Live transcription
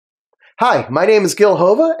Hi, my name is Gil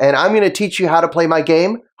Hova, and I'm going to teach you how to play my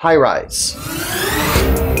game, High Rise.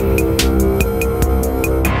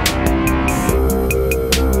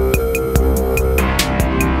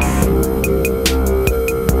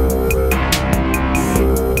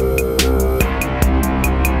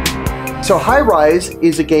 So High Rise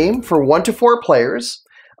is a game for 1 to 4 players.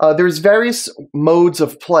 There's various modes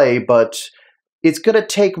of play, but it's going to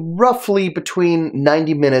take roughly between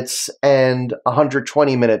 90 minutes and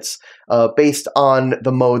 120 minutes based on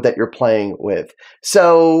the mode that you're playing with.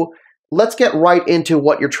 So let's get right into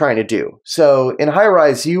what you're trying to do. So in High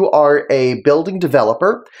Rise, you are a building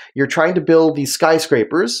developer. You're trying to build these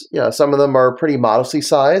skyscrapers. Some of them are pretty modestly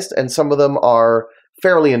sized, and some of them are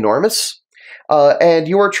fairly enormous. And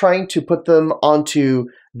you are trying to put them onto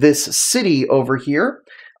this city over here.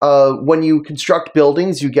 When you construct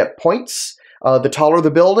buildings, you get points. The taller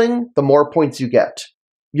the building, the more points you get.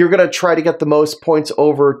 You're going to try to get the most points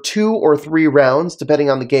over 2 or 3 rounds,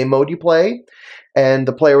 depending on the game mode you play, and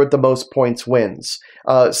the player with the most points wins.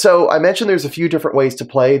 So I mentioned there's a few different ways to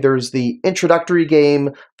play. There's the introductory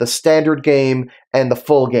game, the standard game, and the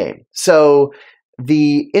full game. So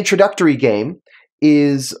the introductory game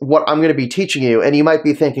is what I'm going to be teaching you, and you might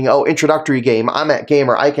be thinking, oh, introductory game, I'm that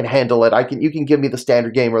gamer, I can handle it, you can give me the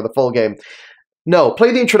standard game or the full game. No, play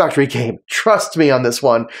the introductory game. Trust me on this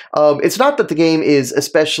one. It's not that the game is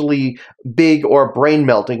especially big or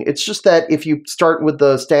brain-melting. It's just that if you start with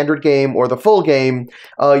the standard game or the full game,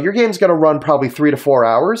 your game's going to run probably 3 to 4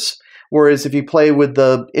 hours. Whereas if you play with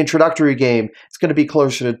the introductory game, it's going to be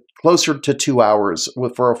closer to 2 hours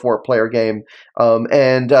for a 4-player game.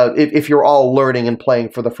 If you're all learning and playing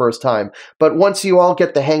for the first time. But once you all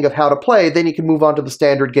get the hang of how to play, then you can move on to the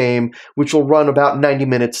standard game, which will run about 90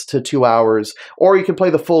 minutes to 2 hours. Or you can play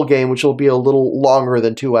the full game, which will be a little longer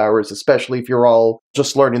than 2 hours, especially if you're all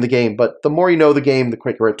just learning the game. But the more you know the game, the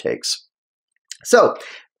quicker it takes. So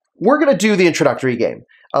we're going to do the introductory game.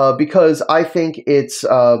 Because I think it's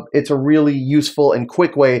a really useful and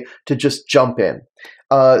quick way to just jump in.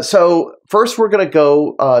 So first we're going to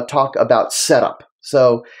go talk about setup.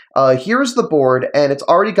 So here's the board, and it's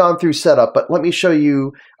already gone through setup, but let me show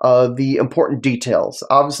you the important details.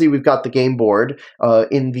 Obviously, we've got the game board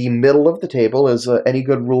in the middle of the table, as any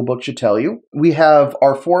good rule book should tell you. We have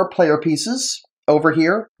our 4 player pieces over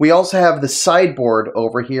here. We also have the sideboard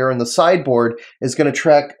over here, and the sideboard is going to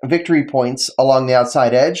track victory points along the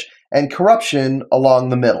outside edge and corruption along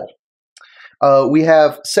the middle. We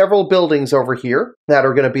have several buildings over here that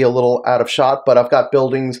are going to be a little out of shot, but I've got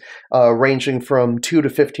buildings ranging from 2 to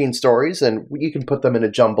 15 stories, and you can put them in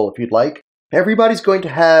a jumble if you'd like. Everybody's going to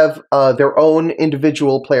have their own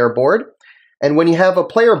individual player board, and when you have a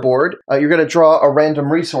player board, you're going to draw a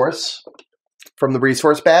random resource from the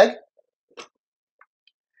resource bag.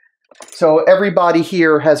 So everybody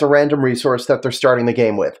here has a random resource that they're starting the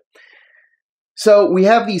game with. So we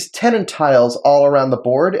have these tenant tiles all around the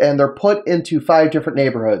board, and they're put into 5 different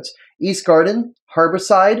neighborhoods: East Garden,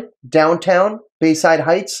 Harborside, Downtown, Bayside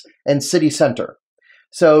Heights, and City Center.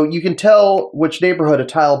 So you can tell which neighborhood a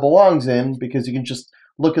tile belongs in because you can just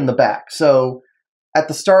look in the back. So at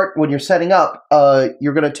the start, when you're setting up,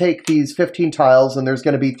 you're going to take these 15 tiles, and there's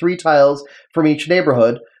going to be 3 tiles from each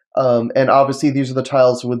neighborhood. And obviously these are the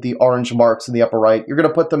tiles with the orange marks in the upper right. You're going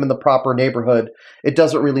to put them in the proper neighborhood. It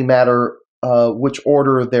doesn't really matter which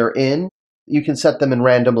order they're in. You can set them in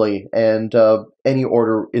randomly, and any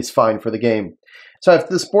order is fine for the game. So if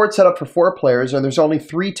this board's set up for 4 players, and there's only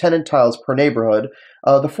 3 tenant tiles per neighborhood,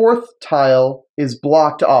 the 4th tile is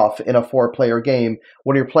blocked off in a 4-player game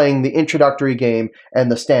when you're playing the introductory game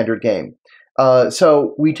and the standard game.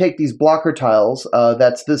 So we take these blocker tiles,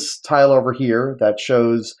 that's this tile over here that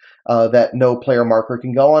shows that no player marker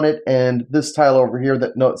can go on it, and this tile over here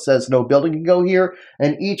that says no building can go here,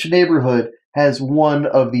 and each neighborhood has one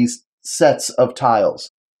of these sets of tiles.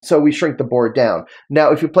 So we shrink the board down.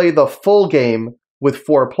 Now, if you play the full game with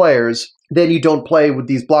 4 players, then you don't play with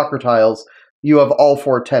these blocker tiles. You have all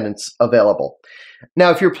 4 tenants available.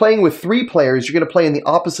 Now, if you're playing with 3 players, you're going to play in the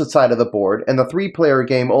opposite side of the board, and the 3-player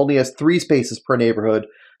game only has 3 spaces per neighborhood,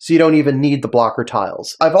 so you don't even need the blocker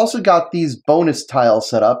tiles. I've also got these bonus tiles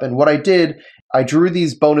set up, and what I did, I drew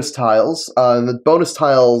these bonus tiles. The bonus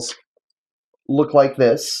tiles look like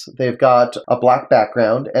this. They've got a black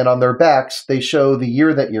background, and on their backs, they show the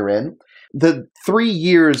year that you're in. The 3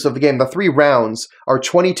 years of the game, the 3 rounds, are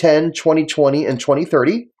 2010, 2020, and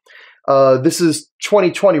 2030. This is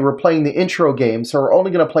 2020. We're playing the intro game, so we're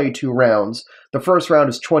only going to play 2 rounds. The first round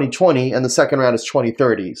is 2020, and the second round is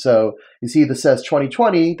 2030. So you see this says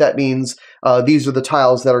 2020. That means these are the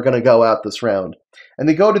tiles that are going to go out this round. And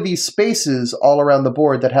they go to these spaces all around the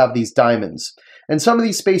board that have these diamonds. And some of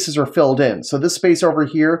these spaces are filled in. So this space over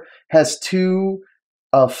here has two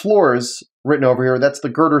floors written over here. That's the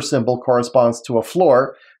girder symbol, corresponds to a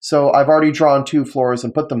floor. So I've already drawn 2 floors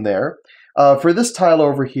and put them there. For this tile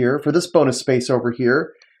over here, for this bonus space over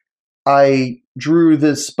here, I drew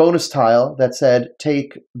this bonus tile that said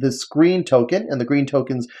take this green token, and the green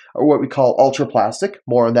tokens are what we call ultra plastic.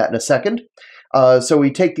 More on that in a second. So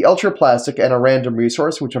we take the ultra plastic and a random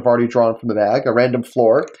resource, which I've already drawn from the bag, a random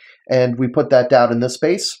floor, and we put that down in this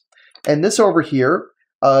space. And this over here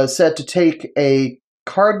said to take a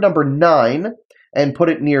card number 9 and put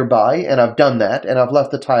it nearby, and I've done that, and I've left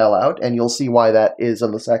the tile out, and you'll see why that is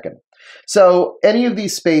in a second. So any of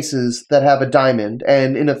these spaces that have a diamond,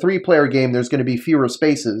 and in a 3-player game there's going to be fewer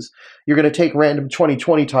spaces, you're going to take random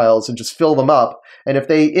 20/20 tiles and just fill them up, and if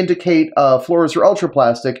they indicate floors or ultra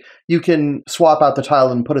plastic, you can swap out the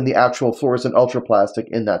tile and put in the actual floors and ultra plastic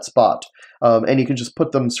in that spot. And you can just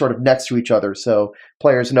put them sort of next to each other so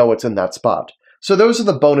players know what's in that spot. So those are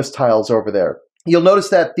the bonus tiles over there. You'll notice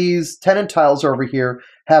that these tenant tiles over here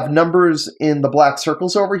have numbers in the black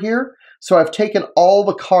circles over here. So I've taken all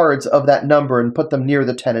the cards of that number and put them near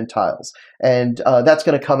the tenant tiles. And that's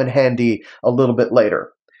going to come in handy a little bit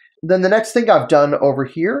later. Then the next thing I've done over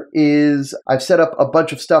here is I've set up a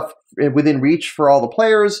bunch of stuff within reach for all the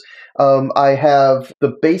players. I have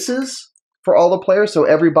the bases for all the players. So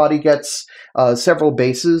everybody gets several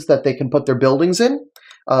bases that they can put their buildings in.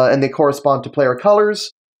 And they correspond to player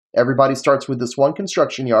colors. Everybody starts with this one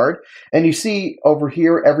construction yard. And you see over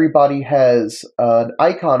here, everybody has an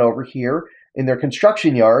icon over here in their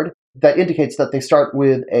construction yard that indicates that they start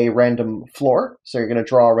with a random floor. So you're going to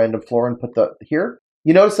draw a random floor and put that here.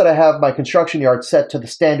 You notice that I have my construction yard set to the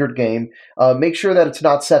standard game. Make sure that it's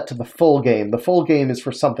not set to the full game. The full game is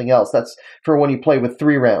for something else. That's for when you play with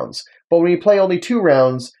 3 rounds. But when you play only 2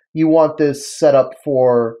 rounds, you want this set up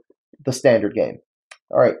for the standard game.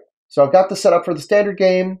 All right. So I've got this set up for the standard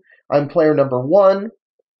game. I'm player number 1.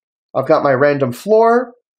 I've got my random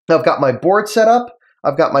floor. I've got my board set up.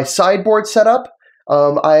 I've got my sideboard set up.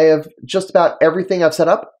 I have just about everything I've set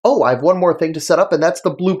up. Oh, I have one more thing to set up, and that's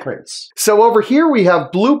the blueprints. So over here we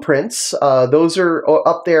have blueprints. Those are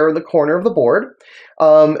up there in the corner of the board.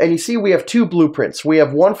 And you see we have 2 blueprints. We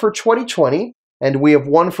have one for 2020, and we have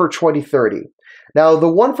one for 2030. Now,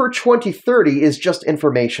 the one for 2030 is just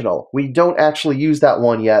informational. We don't actually use that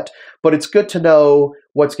one yet, but it's good to know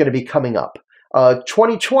what's going to be coming up.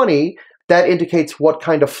 2020, that indicates what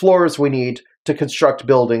kind of floors we need to construct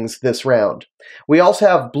buildings this round. We also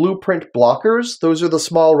have blueprint blockers. Those are the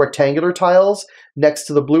small rectangular tiles next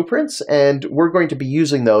to the blueprints, and we're going to be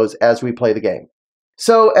using those as we play the game.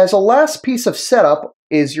 So as a last piece of setup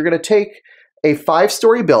is you're going to take a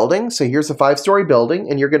 5-story building. So here's a 5-story building,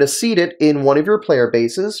 and you're going to seat it in one of your player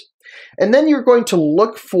bases. And then you're going to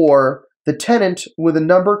look for the tenant with a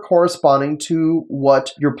number corresponding to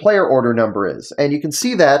what your player order number is. And you can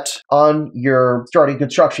see that on your starting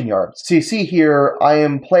construction yard. So you see here, I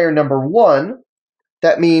am player number 1.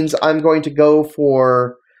 That means I'm going to go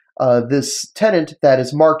for this tenant that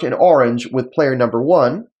is marked in orange with player number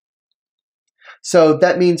 1. So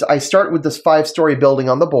that means I start with this 5-story building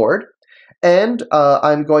on the board. And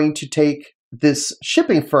I'm going to take this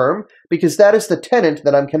shipping firm because that is the tenant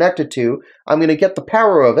that I'm connected to. I'm going to get the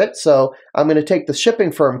power of it. So I'm going to take the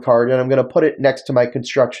shipping firm card and I'm going to put it next to my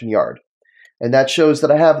construction yard. And that shows that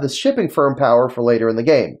I have this shipping firm power for later in the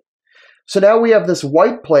game. So now we have this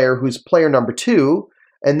white player who's player number 2,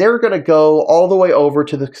 and they're going to go all the way over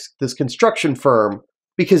to this construction firm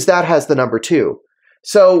because that has the number 2.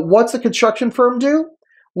 So what's the construction firm do?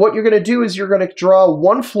 What you're going to do is you're going to draw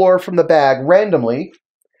 1 floor from the bag randomly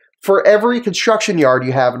for every construction yard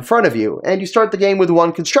you have in front of you. And you start the game with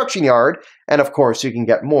 1 construction yard, and of course you can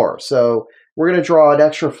get more. So we're going to draw an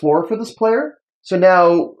extra floor for this player. So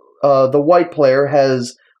now the white player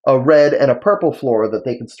has a red and a purple floor that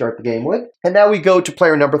they can start the game with. And now we go to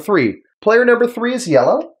player number 3. Player number 3 is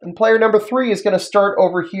yellow, and player number 3 is going to start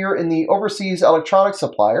over here in the overseas electronics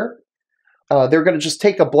supplier. They're going to just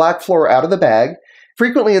take a black floor out of the bag.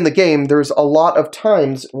 Frequently in the game, there's a lot of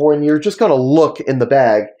times when you're just going to look in the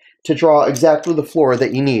bag to draw exactly the floor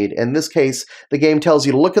that you need. In this case, the game tells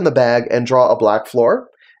you to look in the bag and draw a black floor,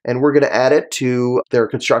 and we're going to add it to their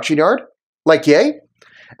construction yard, like yay.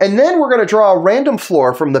 And then we're going to draw a random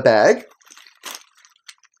floor from the bag,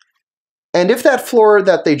 and if that floor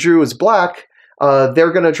that they drew is black,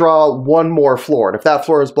 they're going to draw 1 more floor, and if that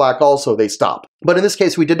floor is black also, they stop. But in this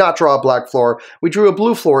case, we did not draw a black floor. We drew a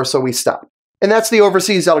blue floor, so we stop. And that's the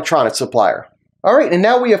overseas electronics supplier. All right, and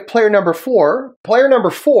now we have player number 4. Player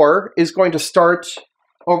number 4 is going to start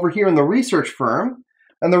over here in the research firm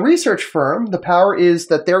And the research firm, the power is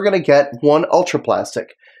that they're going to get 1 Ultra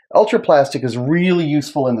Plastic. Ultra Plastic is really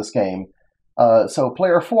useful in this game. So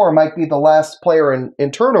player 4 might be the last player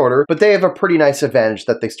in turn order, but they have a pretty nice advantage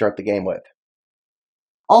that they start the game with.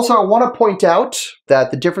 Also, I want to point out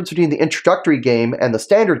that the difference between the introductory game and the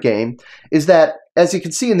standard game is that, as you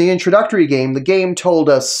can see in the introductory game, the game told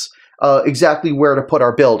us exactly where to put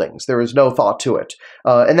our buildings. There is no thought to it.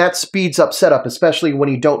 And that speeds up setup, especially when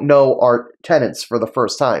you don't know our tenants for the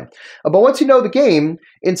first time. But once you know the game,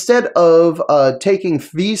 instead of taking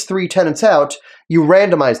these 3 tenants out, you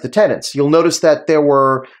randomize the tenants. You'll notice that there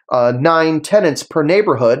were 9 tenants per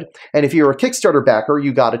neighborhood, and if you're a Kickstarter backer,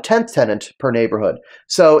 you got a 10th tenant per neighborhood.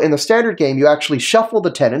 So in the standard game, you actually shuffle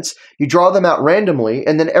the tenants, you draw them out randomly,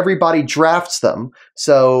 and then everybody drafts them.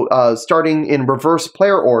 So starting in reverse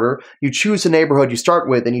player order, you choose the neighborhood you start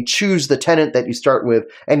with, and you choose the tenant that you start with,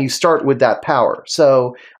 and you start with that power.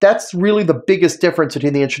 So that's really the biggest difference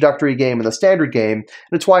between the introductory game and the standard game,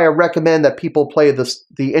 and it's why I recommend that people play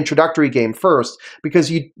the introductory game first,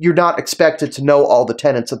 because you're not expected to know all the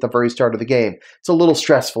tenants at the very start of the game. It's a little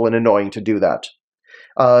stressful and annoying to do that.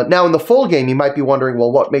 Now in the full game, you might be wondering,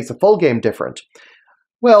 well, what makes the full game different?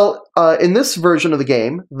 Well, in this version of the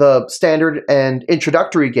game, the standard and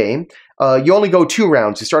introductory game, you only go 2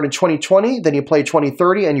 rounds. You start in 2020, then you play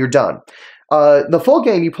 2030, and you're done. The full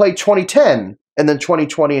game, you play 2010, and then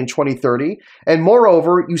 2020 and 2030. And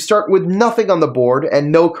moreover, you start with nothing on the board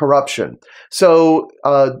and no corruption. So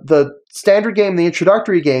the standard game and the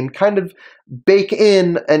introductory game kind of bake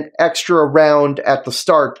in an extra round at the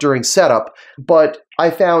start during setup, but I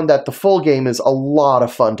found that the full game is a lot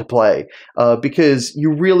of fun to play because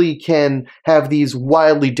you really can have these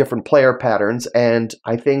wildly different player patterns, and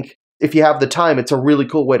I think if you have the time, it's a really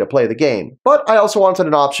cool way to play the game. But I also wanted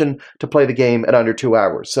an option to play the game in under 2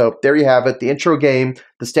 hours. So there you have it, the intro game,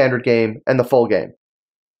 the standard game, and the full game.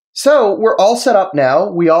 So we're all set up now.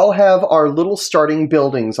 We all have our little starting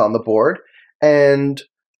buildings on the board. And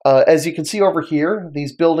as you can see over here,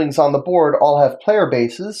 these buildings on the board all have player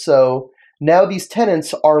bases. So now these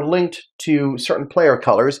tenants are linked to certain player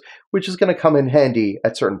colors, which is going to come in handy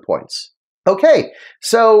at certain points. Okay,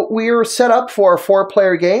 so we're set up for a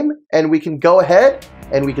 4-player game, and we can go ahead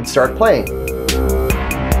and we can start playing.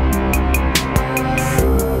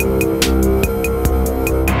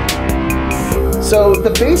 So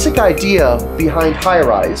the basic idea behind High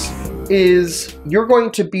Rise is you're going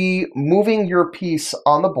to be moving your piece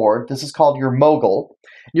on the board. This is called your mogul.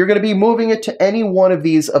 You're going to be moving it to any one of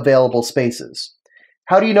these available spaces.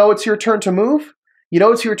 How do you know it's your turn to move? You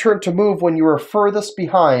know it's your turn to move when you are furthest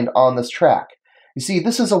behind on this track. You see,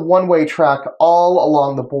 this is a one-way track all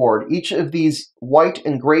along the board. Each of these white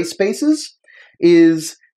and gray spaces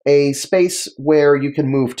is a space where you can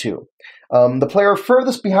move to. The player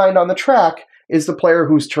furthest behind on the track is the player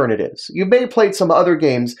whose turn it is. You may have played some other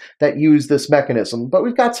games that use this mechanism, but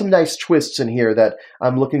we've got some nice twists in here that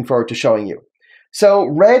I'm looking forward to showing you. So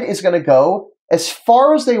red is going to go as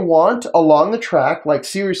far as they want along the track. Like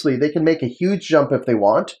seriously, they can make a huge jump if they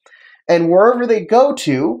want. And wherever they go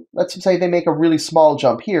to, let's say they make a really small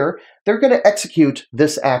jump here, they're going to execute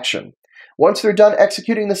this action. Once they're done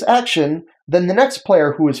executing this action, then the next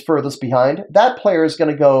player who is furthest behind, that player is going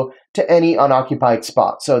to go to any unoccupied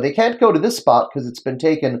spot. So they can't go to this spot because it's been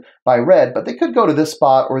taken by red, but they could go to this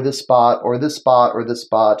spot or this spot or this spot or this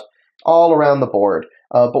spot all around the board.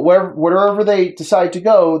 But wherever they decide to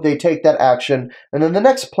go, they take that action, and then the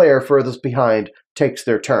next player furthest behind takes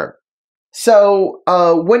their turn. So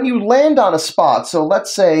when you land on a spot, so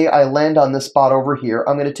let's say I land on this spot over here,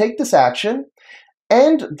 I'm going to take this action,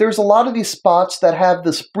 and there's a lot of these spots that have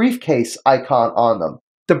this briefcase icon on them.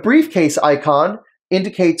 The briefcase icon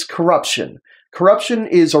indicates corruption. Corruption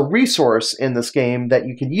is a resource in this game that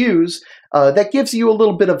you can use that gives you a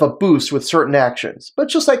little bit of a boost with certain actions. But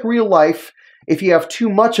just like real life, if you have too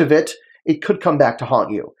much of it, it could come back to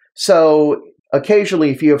haunt you. So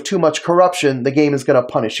occasionally, if you have too much corruption, the game is going to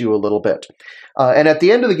punish you a little bit. And at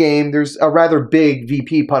the end of the game, there's a rather big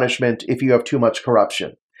VP punishment if you have too much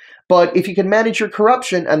corruption. But if you can manage your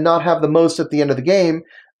corruption and not have the most at the end of the game,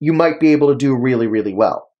 you might be able to do really, really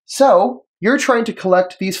well. So you're trying to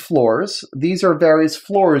collect these floors. These are various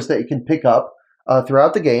floors that you can pick up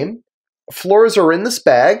throughout the game. Floors are in this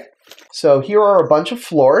bag. So here are a bunch of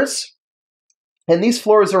floors. And these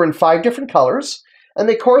floors are in 5 different colors, and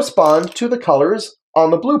they correspond to the colors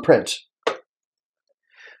on the blueprint.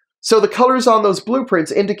 So the colors on those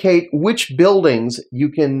blueprints indicate which buildings you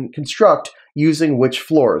can construct using which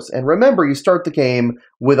floors. And remember, you start the game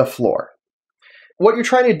with a floor. What you're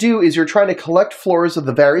trying to do is you're trying to collect floors of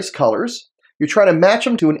the various colors. You're trying to match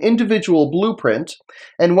them to an individual blueprint,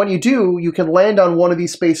 and when you do, you can land on one of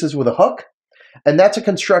these spaces with a hook, and that's a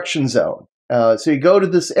construction zone. So you go to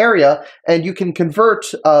this area, and you can convert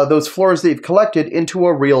those floors that you've collected into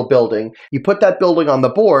a real building. You put that building on the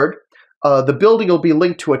board. The building will be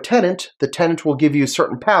linked to a tenant. The tenant will give you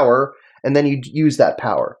certain power, and then you use that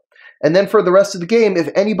power. And then for the rest of the game, if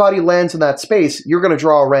anybody lands in that space, you're going to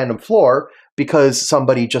draw a random floor because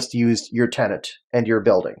somebody just used your tenant and your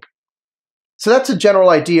building. So that's a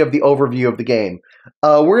general idea of the overview of the game.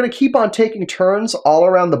 We're going to keep on taking turns all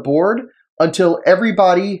around the board until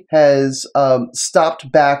everybody has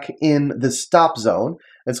stopped back in the stop zone.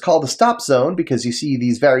 It's called the stop zone because you see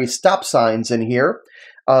these various stop signs in here.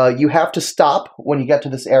 You have to stop when you get to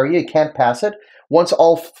this area. You can't pass it. Once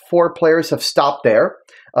all 4 players have stopped there,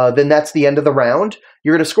 then that's the end of the round.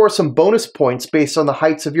 You're going to score some bonus points based on the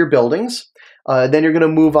heights of your buildings. Then you're going to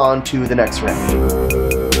move on to the next round.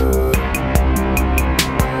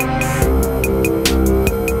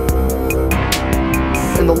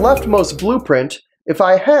 In the leftmost blueprint, if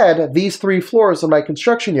I had these 3 floors in my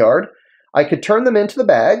construction yard, I could turn them into the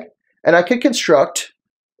bag, and I could construct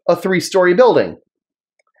a 3-story building.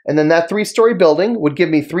 And then that 3-story building would give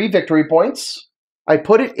me 3 victory points. I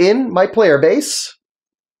put it in my player base,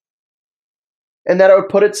 and then I would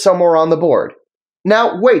put it somewhere on the board.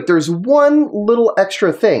 Now, wait, there's one little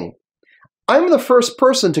extra thing. I'm the first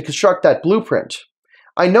person to construct that blueprint.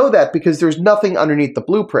 I know that because there's nothing underneath the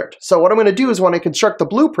blueprint. So what I'm going to do is when I construct the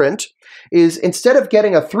blueprint is instead of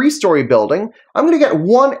getting a 3-story building, I'm going to get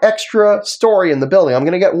 1 extra story in the building. I'm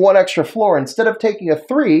going to get 1 extra floor. Instead of taking a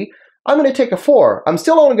 3, I'm going to take a 4. I'm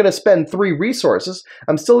still only going to spend 3 resources.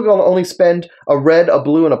 I'm still going to only spend a red, a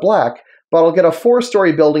blue, and a black, but I'll get a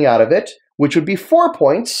 4-story building out of it, which would be 4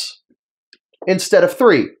 points instead of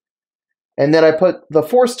 3. And then I put the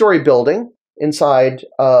 4-story building inside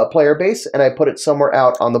a player base, and I put it somewhere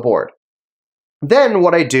out on the board. Then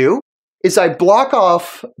what I do is I block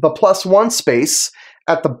off the +1 space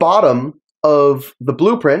at the bottom of the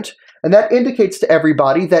blueprint, and that indicates to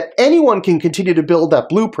everybody that anyone can continue to build that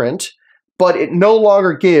blueprint, but it no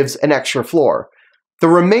longer gives an extra floor. The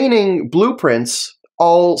remaining blueprints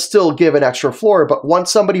all still give an extra floor, but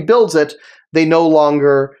once somebody builds it, they no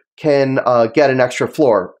longer can get an extra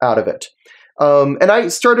floor out of it. And I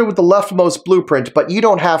started with the leftmost blueprint, but you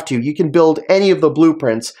don't have to. You can build any of the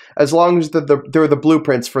blueprints as long as they're the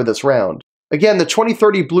blueprints for this round. Again, the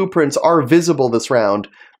 2030 blueprints are visible this round,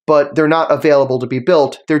 but they're not available to be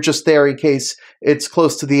built. They're just there in case it's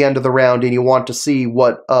close to the end of the round and you want to see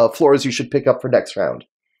what floors you should pick up for next round.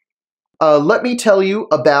 Let me tell you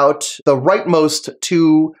about the rightmost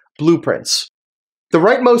 2 blueprints. The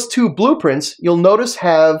rightmost 2 blueprints, you'll notice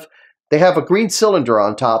they have a green cylinder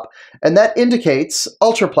on top, and that indicates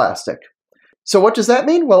ultraplastic. So what does that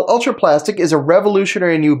mean? Well, ultraplastic is a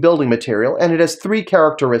revolutionary new building material, and it has 3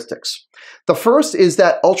 characteristics. The first is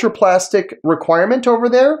that ultraplastic requirement over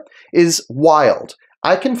there is wild.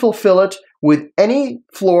 I can fulfill it with any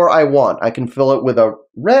floor I want. I can fill it with a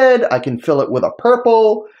red, I can fill it with a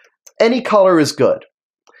purple, any color is good.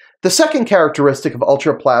 The second characteristic of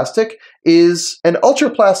ultraplastic is an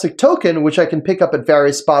ultraplastic token, which I can pick up at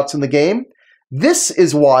various spots in the game. This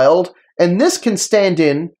is wild, and this can stand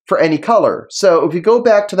in for any color. So if you go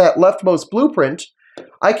back to that leftmost blueprint,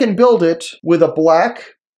 I can build it with a black,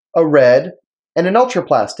 a red, and an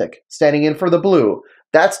ultraplastic, standing in for the blue.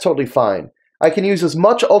 That's totally fine. I can use as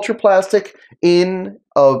much ultraplastic in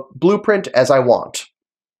a blueprint as I want.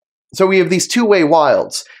 So we have these 2-way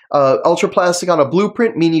wilds. Ultraplastic on a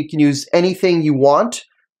blueprint means you can use anything you want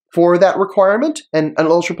for that requirement, and an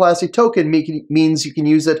ultraplastic token means you can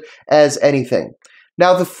use it as anything.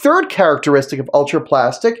 Now, the third characteristic of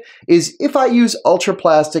ultraplastic is if I use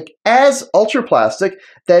ultraplastic as ultraplastic,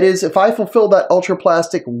 that is, if I fulfill that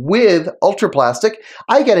ultraplastic with ultraplastic,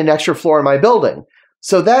 I get an extra floor in my building.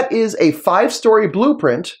 So that is a 5-story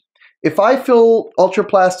blueprint. If I fill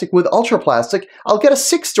ultraplastic with ultraplastic, I'll get a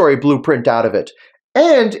 6-story blueprint out of it.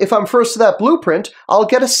 And if I'm first to that blueprint, I'll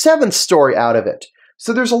get a 7th story out of it.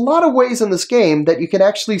 So there's a lot of ways in this game that you can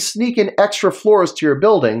actually sneak in extra floors to your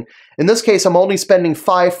building. In this case, I'm only spending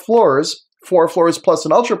 5 floors, 4 floors plus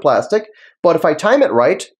an ultraplastic, but if I time it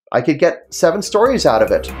right, I could get 7 stories out of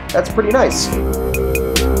it. That's pretty nice.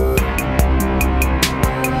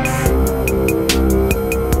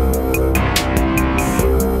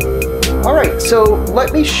 All right, so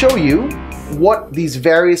let me show you what these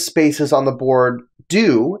various spaces on the board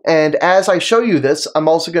do, and as I show you this, I'm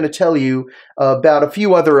also going to tell you about a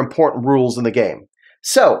few other important rules in the game.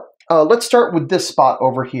 So let's start with this spot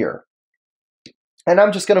over here. And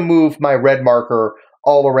I'm just going to move my red marker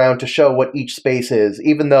all around to show what each space is,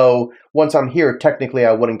 even though once I'm here, technically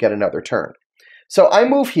I wouldn't get another turn. So I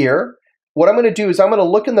move here. What I'm going to do is I'm going to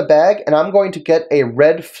look in the bag and I'm going to get a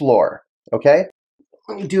red floor, okay?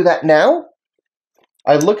 Let me do that now.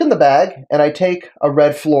 I look in the bag and I take a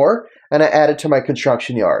red floor and I add it to my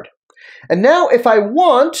construction yard. And now if I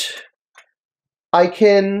want, I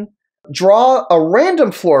can draw a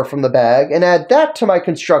random floor from the bag and add that to my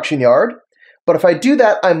construction yard. But if I do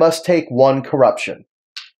that, I must take 1 corruption.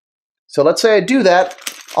 So let's say I do that.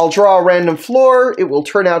 I'll draw a random floor. It will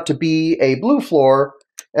turn out to be a blue floor,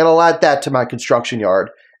 and I'll add that to my construction yard.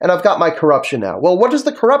 And I've got my corruption now. Well, what does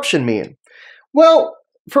the corruption mean? Well,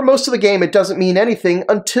 for most of the game, it doesn't mean anything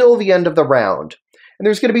until the end of the round. And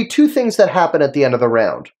there's going to be 2 things that happen at the end of the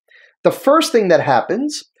round. The first thing that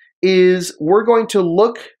happens is we're going to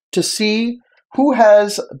look to see who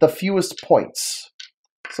has the fewest points.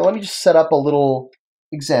 So let me just set up a little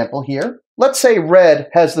example here. Let's say red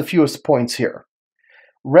has the fewest points here.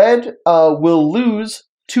 Red will lose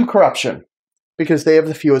 2 corruption because they have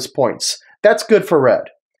the fewest points. That's good for red.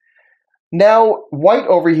 Now, white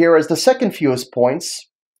over here has the second fewest points.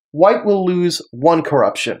 White will lose 1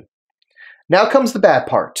 corruption. Now comes the bad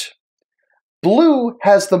part. Blue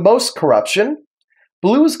has the most corruption.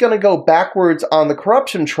 Blue is going to go backwards on the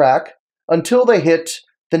corruption track until they hit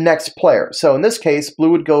the next player. So in this case, blue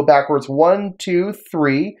would go backwards 1, 2,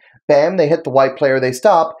 3. Bam, they hit the white player, they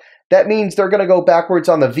stop. That means they're going to go backwards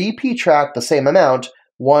on the VP track the same amount,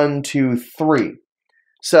 1, 2, 3.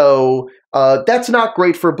 So that's not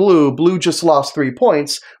great for blue. Blue just lost 3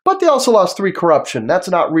 points, but they also lost 3 corruption. That's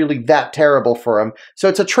not really that terrible for them. So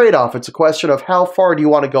it's a trade-off. It's a question of how far do you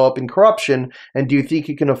want to go up in corruption, and do you think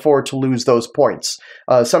you can afford to lose those points?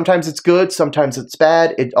 Sometimes it's good, sometimes it's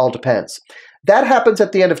bad. It all depends. That happens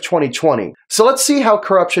at the end of 2020. So let's see how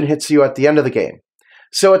corruption hits you at the end of the game.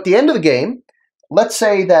 So at the end of the game, let's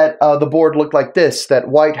say that the board looked like this, that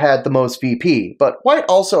white had the most VP, but white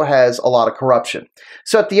also has a lot of corruption.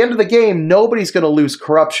 So at the end of the game, nobody's going to lose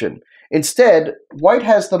corruption. Instead, white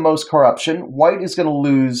has the most corruption. White is going to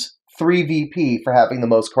lose 3 VP for having the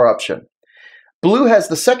most corruption. Blue has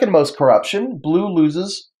the second most corruption. Blue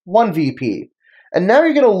loses 1 VP. And now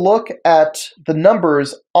you're going to look at the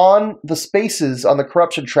numbers on the spaces on the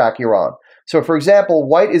corruption track you're on. So for example,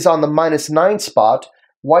 white is on the -9 spot.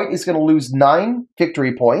 White is going to lose 9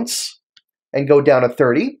 victory points and go down to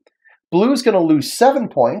 30. Blue is going to lose 7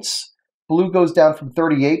 points. Blue goes down from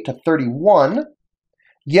 38 to 31.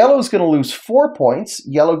 Yellow is going to lose 4 points.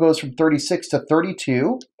 Yellow goes from 36 to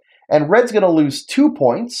 32. And red's going to lose 2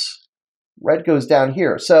 points. Red goes down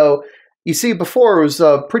here. So you see, before it was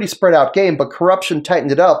a pretty spread out game, but corruption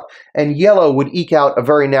tightened it up, and yellow would eke out a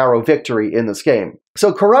very narrow victory in this game.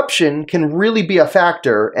 So corruption can really be a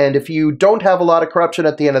factor, and if you don't have a lot of corruption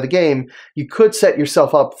at the end of the game, you could set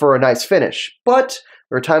yourself up for a nice finish. But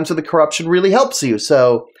there are times when the corruption really helps you,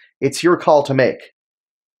 so it's your call to make.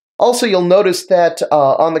 Also, you'll notice that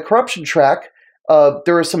on the corruption track,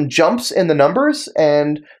 there are some jumps in the numbers,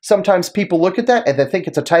 and sometimes people look at that and they think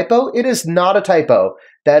it's a typo. It is not a typo.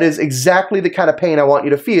 That is exactly the kind of pain I want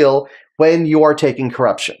you to feel when you are taking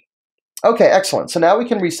corruption. Okay, excellent. So now we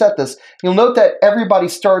can reset this. You'll note that everybody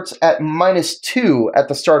starts at -2 at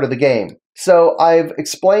the start of the game. So I've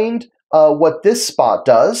explained what this spot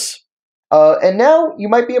does. And now you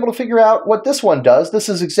might be able to figure out what this one does. This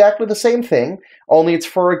is exactly the same thing, only it's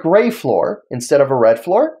for a gray floor instead of a red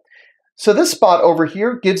floor. So this spot over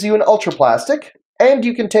here gives you an ultra plastic, and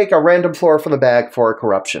you can take a random floor from the bag for a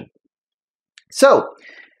corruption. So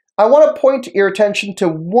I want to point your attention to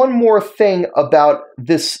one more thing about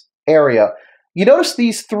this area. You notice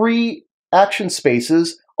these 3 action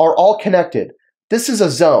spaces are all connected. This is a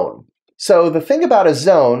zone. So the thing about a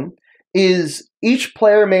zone is each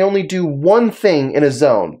player may only do one thing in a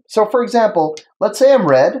zone. So for example, let's say I'm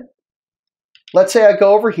red. Let's say I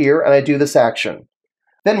go over here and I do this action.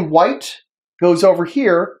 Then white goes over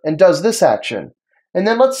here and does this action. And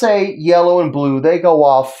then let's say yellow and blue, they go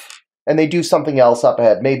off and they do something else up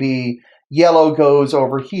ahead. Maybe yellow goes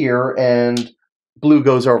over here and blue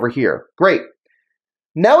goes over here. Great.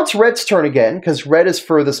 Now it's red's turn again because red is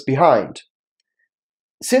furthest behind.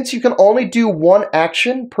 Since you can only do one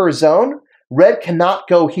action per zone, red cannot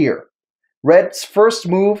go here. Red's first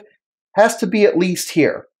move has to be at least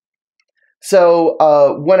here. So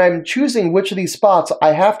when I'm choosing which of these spots,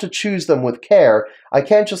 I have to choose them with care. I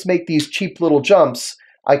can't just make these cheap little jumps.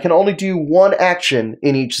 I can only do one action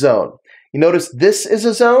in each zone. You notice this is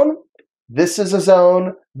a zone, this is a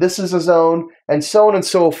zone, this is a zone, and so on and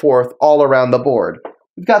so forth all around the board.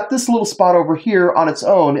 We've got this little spot over here on its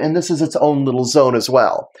own, and this is its own little zone as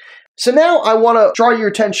well. So now I want to draw your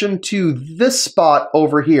attention to this spot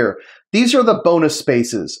over here. These are the bonus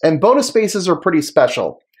spaces, and bonus spaces are pretty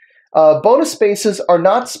special. Bonus spaces are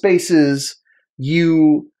not spaces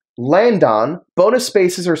you land on. Bonus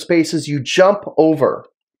spaces are spaces you jump over.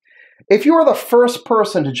 If you are the first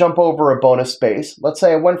person to jump over a bonus space, let's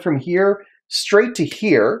say I went from here straight to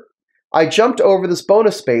here, I jumped over this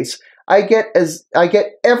bonus space, I get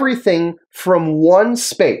everything from one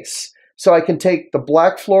space. So I can take the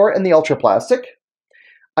black floor and the ultraplastic,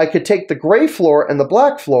 I could take the gray floor and the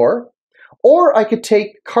black floor, or I could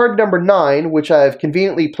take card number 9, which I've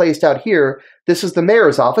conveniently placed out here. This is the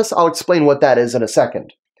mayor's office. I'll explain what that is in a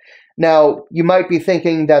second. Now, you might be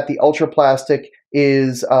thinking that the ultraplastic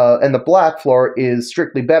is and the black floor is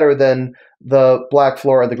strictly better than the black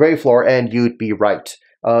floor and the gray floor, and you'd be right.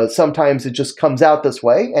 Sometimes it just comes out this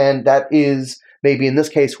way, and that is maybe in this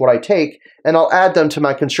case what I take, and I'll add them to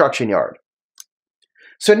my construction yard.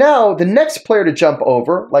 So now the next player to jump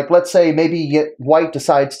over, like let's say maybe white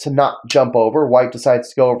decides to not jump over, white decides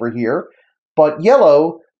to go over here, but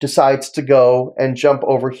yellow decides to go and jump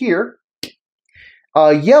over here.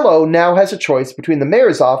 Yellow now has a choice between the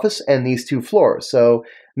mayor's office and these two floors. So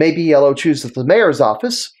maybe yellow chooses the mayor's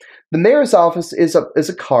office. The mayor's office is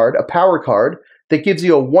a card, a power card, that gives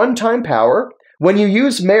you a one-time power. When you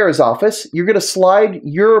use mayor's office, you're going to slide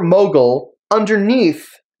your mogul underneath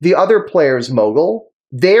the other player's mogul.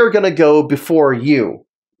 They're going to go before you.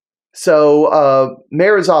 So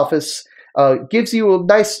mayor's office gives you a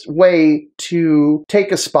nice way to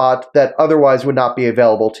take a spot that otherwise would not be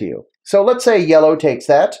available to you. So let's say yellow takes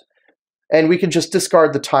that, and we can just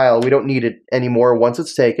discard the tile. We don't need it anymore once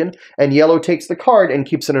it's taken. And yellow takes the card and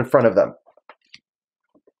keeps it in front of them.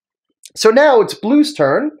 So now it's blue's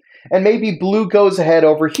turn, and maybe blue goes ahead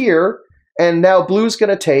over here, and now blue's going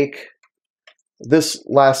to take this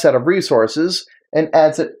last set of resources and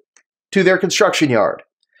adds it to their construction yard.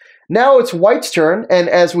 Now it's white's turn, and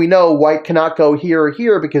as we know, white cannot go here or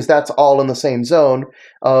here because that's all in the same zone.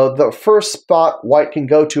 The first spot white can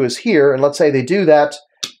go to is here, and let's say they do that.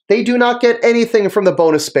 They do not get anything from the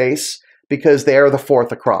bonus space because they are the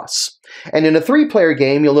fourth across. And in a 3-player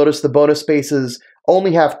game, you'll notice the bonus spaces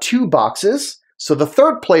only have 2 boxes, so the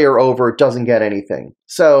third player over doesn't get anything.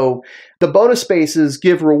 So the bonus spaces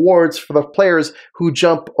give rewards for the players who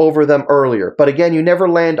jump over them earlier. But again, you never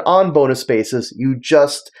land on bonus spaces, you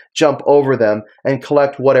just jump over them and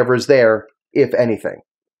collect whatever's there, if anything.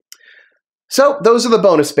 So those are the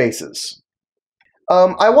bonus spaces.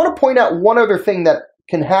 I want to point out one other thing that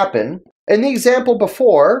can happen. In the example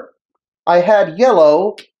before, I had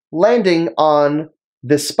yellow landing on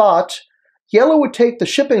this spot. Yellow would take the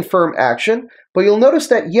shipping firm action, but you'll notice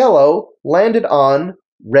that yellow landed on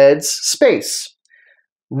red's space.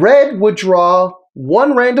 Red would draw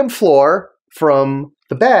 1 random floor from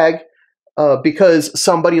the bag because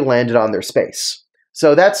somebody landed on their space.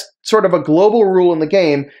 So that's sort of a global rule in the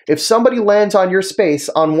game. If somebody lands on your space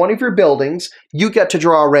on one of your buildings, you get to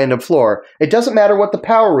draw a random floor. It doesn't matter what the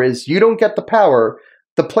power is. You don't get the power.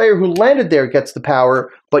 The player who landed there gets the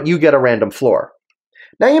power, but you get a random floor.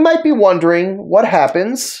 Now you might be wondering what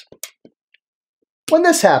happens when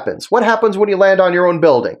this happens. What happens when you land on your own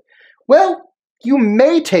building? Well, you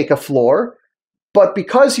may take a floor, but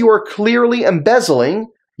because you are clearly embezzling,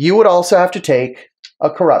 you would also have to take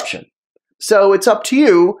a corruption. So it's up to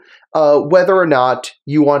you whether or not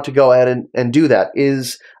you want to go ahead and do that.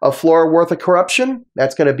 Is a floor worth a corruption?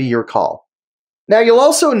 That's going to be your call. Now you'll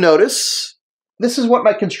also notice this is what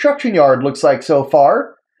my construction yard looks like so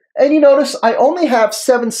far. And you notice I only have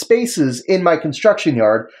 7 spaces in my construction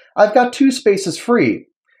yard. I've got 2 spaces free.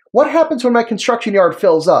 What happens when my construction yard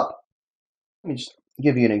fills up? Let me just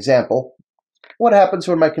give you an example. What happens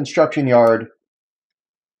when my construction yard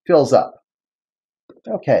fills up?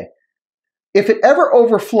 Okay. If it ever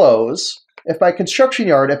overflows, if I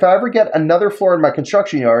ever get another floor in my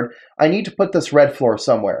construction yard, I need to put this red floor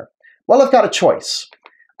somewhere. Well, I've got a choice.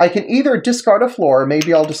 I can either discard a floor,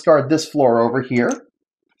 maybe I'll discard this floor over here.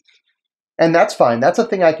 And that's fine, that's a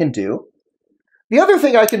thing I can do. The other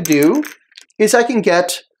thing I can do is I can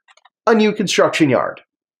get a new construction yard,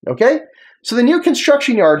 okay? So the new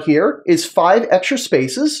construction yard here is 5 extra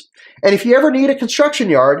spaces, and if you ever need a construction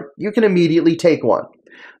yard, you can immediately take one.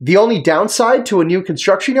 The only downside to a new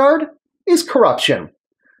construction yard is corruption.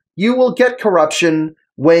 You will get corruption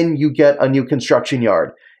when you get a new construction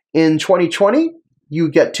yard. In 2020, you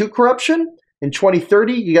get 2 corruption. In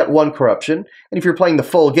 2030, you get 1 corruption. And if you're playing the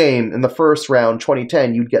full game in the first round,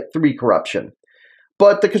 2010, you'd get 3 corruption.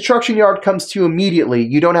 But the construction yard comes to you immediately.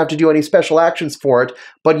 You don't have to do any special actions for it,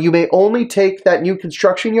 but you may only take that new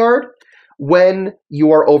construction yard when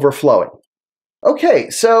you are overflowing. Okay,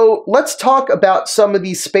 so let's talk about some of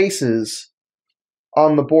these spaces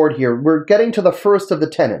on the board here. We're getting to the first of the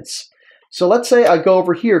tenants. So let's say I go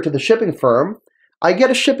over here to the shipping firm. I get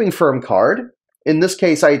a shipping firm card. In this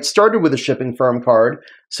case, I started with a shipping firm card,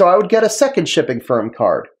 so I would get a second shipping firm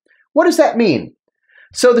card. What does that mean?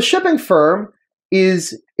 So the shipping firm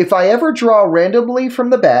is, if I ever draw randomly from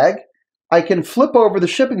the bag, I can flip over the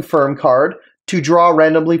shipping firm card to draw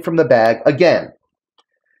randomly from the bag again.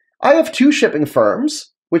 I have two shipping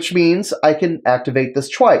firms, which means I can activate this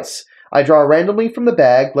twice. I draw randomly from the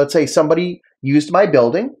bag. Let's say somebody used my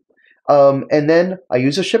building, and then I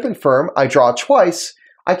use a shipping firm. I draw twice.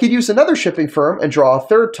 I could use another shipping firm and draw a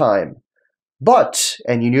third time. But,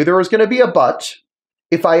 and you knew there was going to be a but,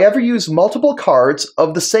 if I ever use multiple cards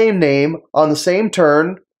of the same name on the same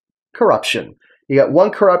turn, corruption. You get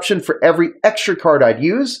one corruption for every extra card I'd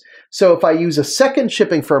use. So if I use a second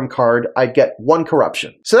shipping firm card, I'd get one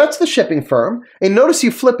corruption. So that's the shipping firm. And notice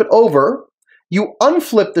you flip it over. You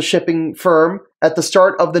unflip the shipping firm at the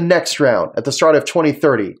start of the next round, at the start of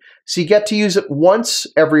 2030. So you get to use it once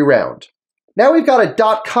every round. Now we've got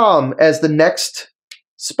a .com as the next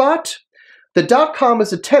spot. The .com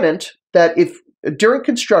is a tenant that if during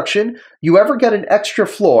construction you ever get an extra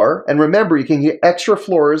floor, and remember you can get extra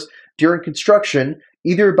floors during construction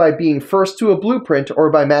either by being first to a blueprint or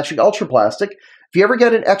by matching ultraplastic. If you ever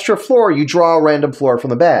get an extra floor, you draw a random floor from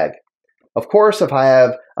the bag. Of course, if I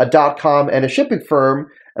have a .com and a shipping firm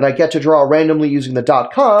and I get to draw randomly using the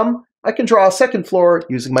 .com, I can draw a second floor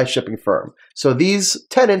using my shipping firm. So these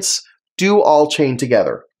tenants do all chain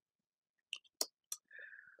together.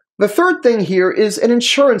 The third thing here is an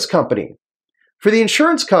insurance company. For the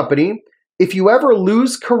insurance company, if you ever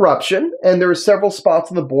lose corruption, and there are several spots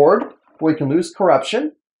on the board where you can lose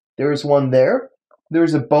corruption, there's one there.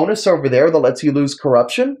 There's a bonus over there that lets you lose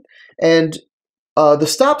corruption, and the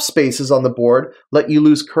stop spaces on the board let you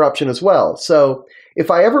lose corruption as well. So if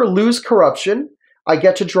I ever lose corruption, I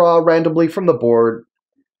get to draw randomly from the board.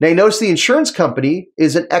 Now you notice the insurance company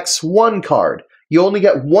is an X1 card. You only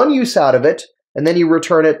get one use out of it, and then you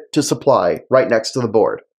return it to supply right next to the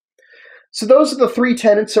board. So those are the three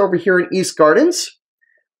tenants over here in East Gardens.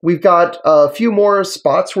 We've got a few more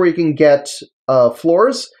spots where you can get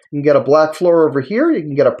floors. You can get a black floor over here. You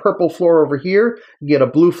can get a purple floor over here. You can get a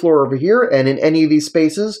blue floor over here. And in any of these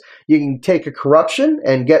spaces, you can take a corruption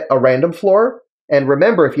and get a random floor. And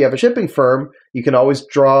remember, if you have a shipping firm, you can always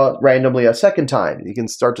draw randomly a second time. You can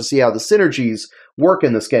start to see how the synergies work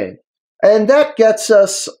in this game. And that gets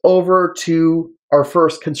us over to our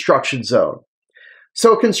first construction zone.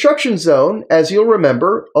 So a construction zone, as you'll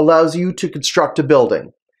remember, allows you to construct a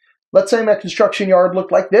building. Let's say my construction yard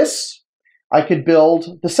looked like this. I could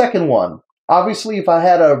build the second one. Obviously, if I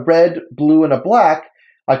had a red, blue, and a black,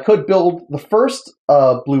 I could build the first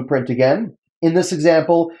blueprint again. In this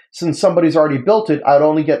example, since somebody's already built it, I'd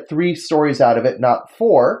only get 3 stories out of it, not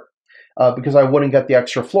 4, because I wouldn't get the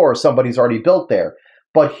extra floor. Somebody's already built there.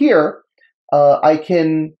 But here, I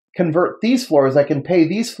can convert these floors. I can pay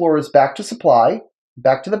these floors back to supply,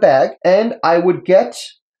 back to the bag, and I would get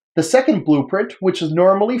the second blueprint, which is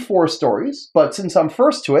normally 4 stories, but since I'm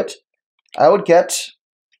first to it, I would get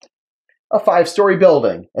a 5-story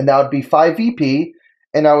building, and that would be 5 VP,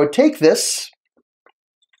 and I would take this,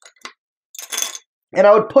 and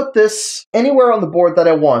I would put this anywhere on the board that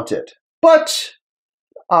I wanted. But,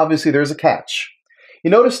 obviously, there's a catch.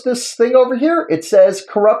 You notice this thing over here? It says,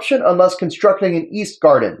 corruption unless constructing in East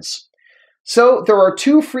Gardens. So, there are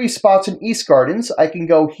 2 free spots in East Gardens. I can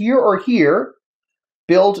go here or here,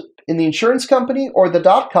 build in the insurance company or the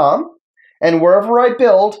 .com, and wherever I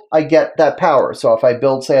build, I get that power. So if I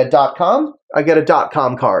build, say, a .com, I get a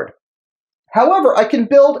 .com card. However, I can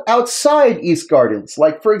build outside East Gardens.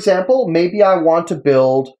 Like, for example, maybe I want to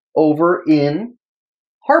build over in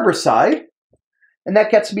Harborside, and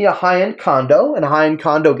that gets me a high-end condo, and a high-end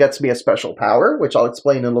condo gets me a special power, which I'll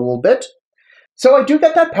explain in a little bit. So I do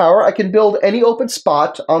get that power. I can build any open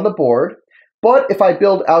spot on the board, but if I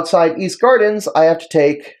build outside East Gardens, I have to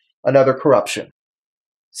take another corruption.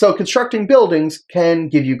 So constructing buildings can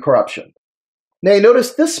give you corruption. Now you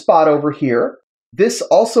notice this spot over here. This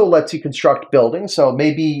also lets you construct buildings. So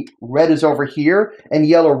maybe red is over here and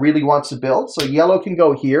yellow really wants to build. So yellow can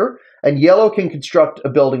go here and yellow can construct a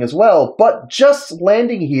building as well. But just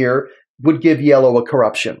landing here would give yellow a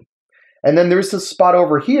corruption. And then there's this spot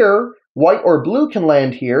over here. White or blue can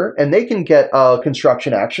land here and they can get a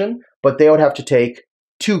construction action, but they would have to take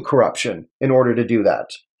 2 corruption in order to do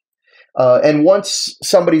that. And once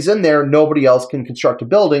somebody's in there, nobody else can construct a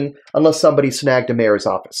building unless somebody snagged a mayor's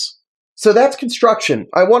office. So that's construction.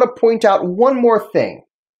 I want to point out one more thing.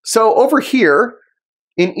 So over here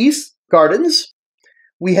in East Gardens,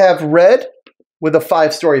 We have red with a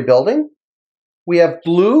 5-story building. We have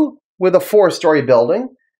blue with a 4-story building.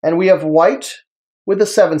 And we have white with a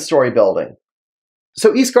 7-story building.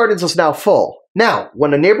 So East Gardens is now full. Now,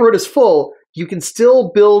 when a neighborhood is full, you can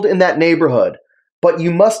still build in that neighborhood, but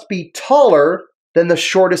you must be taller than the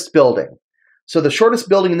shortest building. So the shortest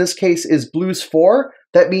building in this case is Blue's 4.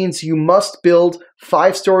 That means you must build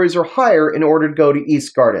 5 stories or higher in order to go to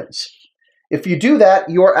East Gardens. If you do that,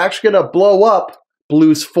 you are actually going to blow up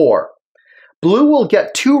Blue's 4. Blue will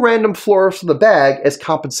get 2 random floors from the bag as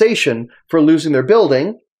compensation for losing their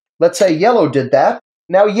building. Let's say Yellow did that.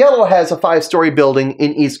 Now Yellow has a 5-story building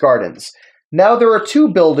in East Gardens. Now there are 2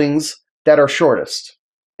 buildings that are shortest.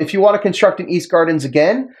 If you want to construct in East Gardens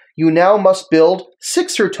again, you now must build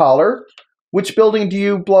 6 or taller. Which building do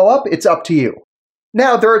you blow up? It's up to you.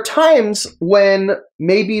 Now there are times when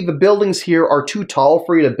maybe the buildings here are too tall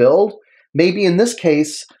for you to build. Maybe in this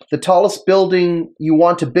case, the tallest building you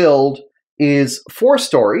want to build is 4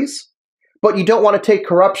 stories, but you don't want to take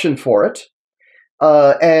corruption for it.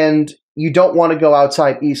 And you don't want to go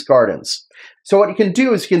outside East Gardens. So what you can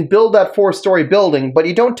do is you can build that 4-story building, but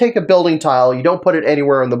you don't take a building tile, you don't put it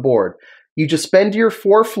anywhere on the board. You just spend your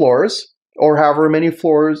 4 floors, or however many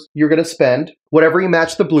floors you're going to spend, whatever you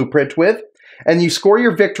match the blueprint with, and you score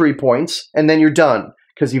your victory points, and then you're done,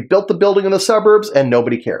 because you've built the building in the suburbs and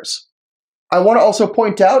nobody cares. I want to also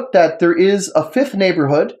point out that there is a 5th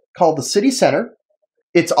neighborhood called the City Center.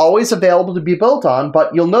 It's always available to be built on,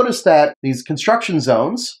 but you'll notice that these construction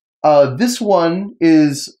zones, this one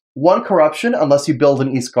is 1 corruption unless you build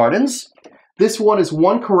in East Gardens. This one is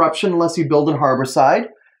 1 corruption unless you build in Harborside.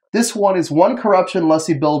 This one is 1 corruption unless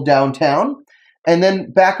you build downtown. And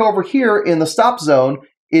then back over here in the stop zone,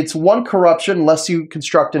 it's 1 corruption unless you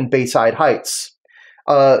construct in Bayside Heights.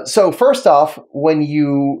 So first off, when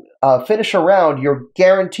you finish a round, you're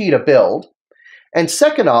guaranteed a build. And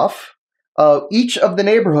second off, each of the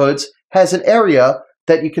neighborhoods has an area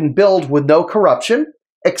that you can build with no corruption,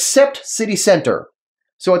 except City Center.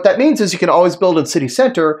 So what that means is you can always build in City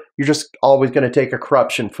Center, you're just always going to take a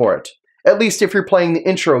corruption for it. At least if you're playing the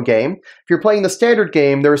intro game. If you're playing the standard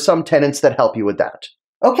game, there are some tenants that help you with that.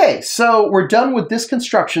 Okay, so we're done with this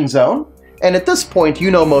construction zone, and at this point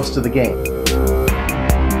you know most of the game.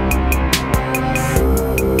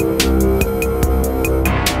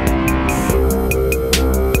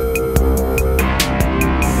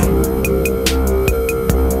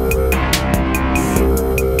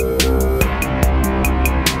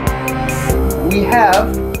 We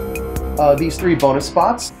have these 3 bonus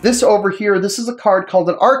spots. This over here, this is a card called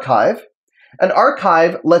an archive. An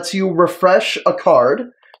archive lets you refresh a card.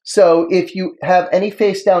 So if you have any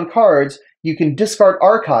face down cards, you can discard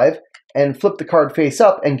archive and flip the card face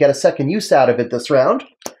up and get a second use out of it this round.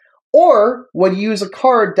 Or when you use a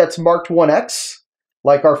card that's marked 1X,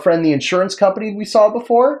 like our friend the insurance company we saw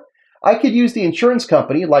before, I could use the insurance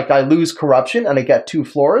company, like I lose corruption and I get 2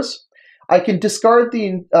 floors. I can discard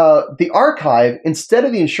the archive instead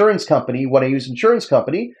of the insurance company when I use insurance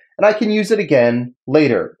company, and I can use it again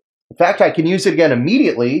later. In fact, I can use it again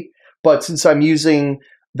immediately, but since I'm using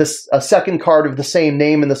a second card of the same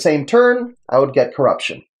name in the same turn, I would get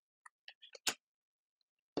corruption.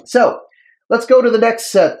 So let's go to the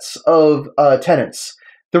next sets of tenants.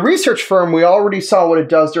 The research firm, we already saw what it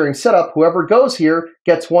does during setup. Whoever goes here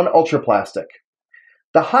gets 1 ultra plastic.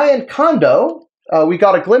 The high-end condo, we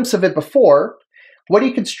got a glimpse of it before. When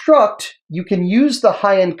you construct, you can use the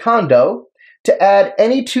high-end condo to add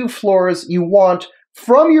any 2 floors you want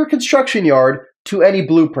from your construction yard to any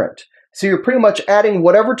blueprint. So you're pretty much adding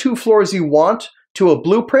whatever 2 floors you want to a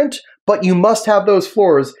blueprint, but you must have those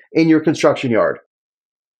floors in your construction yard.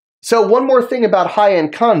 So one more thing about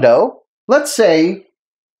high-end condo. Let's say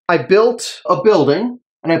I built a building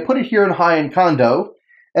and I put it here in high-end condo.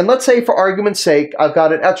 And let's say, for argument's sake, I've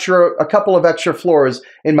got a couple of extra floors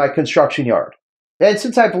in my construction yard. And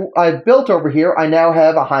since I've built over here, I now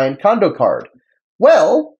have a high-end condo card.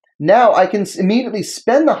 Well, now I can immediately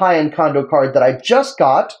spend the high-end condo card that I just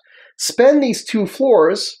got, spend these 2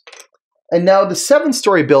 floors, and now the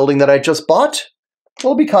 7-story building that I just bought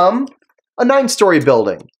will become a 9-story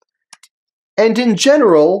building. And in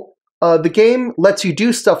general, the game lets you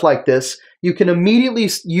do stuff like this. You can immediately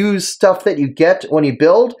use stuff that you get when you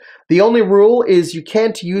build. The only rule is you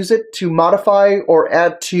can't use it to modify or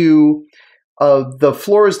add to the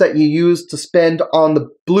floors that you use to spend on the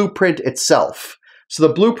blueprint itself. So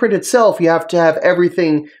the blueprint itself, you have to have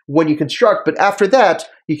everything when you construct, but after that,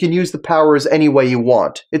 you can use the powers any way you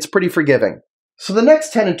want. It's pretty forgiving. So the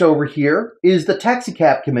next tenant over here is the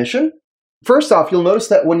taxicab commission. First off, you'll notice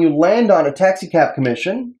that when you land on a taxicab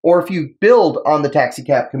commission, or if you build on the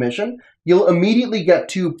taxicab commission, You'll immediately get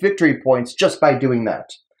 2 victory points just by doing that.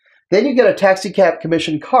 Then you get a taxicab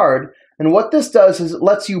commission card, and what this does is it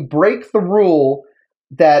lets you break the rule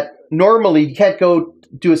that normally you can't go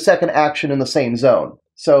do a second action in the same zone.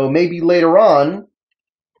 So maybe later on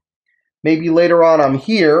I'm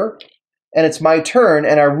here, and it's my turn,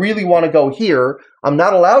 and I really want to go here. I'm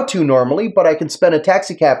not allowed to normally, but I can spend a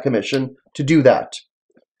taxicab commission to do that.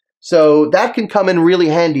 So that can come in really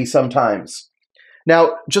handy sometimes.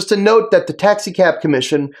 Now, just to note that the taxicab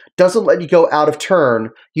commission doesn't let you go out of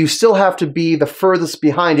turn. You still have to be the furthest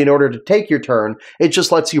behind in order to take your turn. It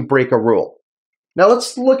just lets you break a rule. Now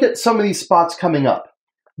let's look at some of these spots coming up.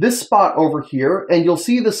 This spot over here, and you'll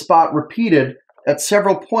see this spot repeated at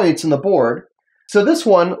several points in the board. So this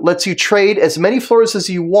one lets you trade as many floors as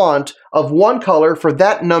you want of one color for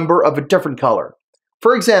that number of a different color.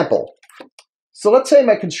 For example, so let's say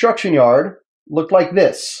my construction yard looked like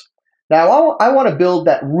this. Now I want to build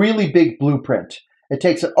that really big blueprint. It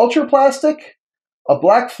takes an ultra plastic, a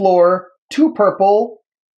black floor, 2 purple,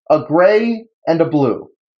 a gray, and a blue.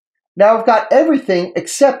 Now I've got everything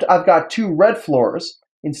except I've got 2 red floors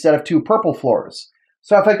instead of 2 purple floors.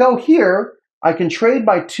 So if I go here, I can trade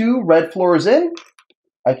my 2 red floors in,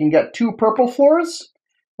 I can get 2 purple floors,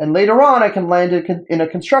 and later on I can land in a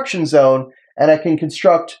construction zone and I can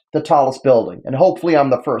construct the tallest building. And hopefully I'm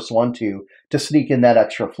the first one to sneak in that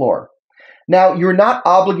extra floor. Now, you're not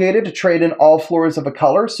obligated to trade in all floors of a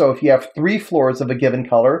color, so if you have 3 floors of a given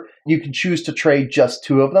color, you can choose to trade just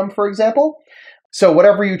 2 of them, for example. So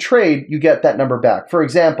whatever you trade, you get that number back. For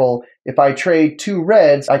example, if I trade 2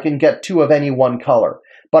 reds, I can get 2 of any one color.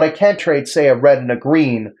 But I can't trade, say, a red and a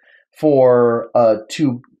green for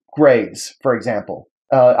 2 grays, for example.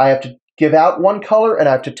 I have to give out 1 color and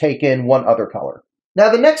I have to take in 1 other color. Now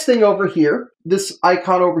the next thing over here, this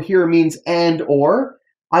icon over here means and or.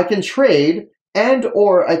 I can trade and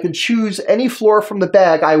or I can choose any floor from the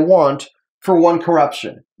bag I want for 1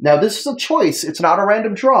 corruption. Now this is a choice, it's not a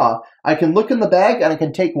random draw. I can look in the bag and I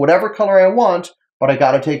can take whatever color I want, but I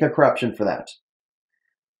gotta take a corruption for that.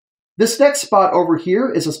 This next spot over here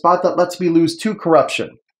is a spot that lets me lose 2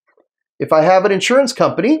 corruption. If I have an insurance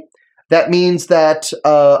company, that means that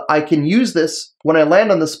I can use this when I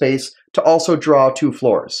land on the space to also draw 2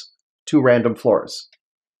 floors, 2 random floors.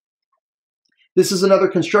 This is another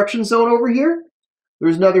construction zone over here.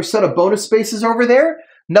 There's another set of bonus spaces over there.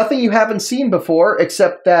 Nothing you haven't seen before,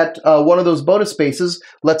 except that one of those bonus spaces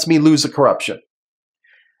lets me lose a corruption.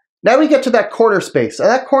 Now we get to that corner space, and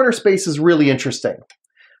that corner space is really interesting.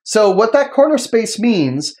 So what that corner space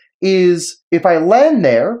means is if I land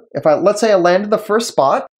there, let's say I land in the first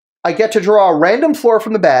spot, I get to draw a random floor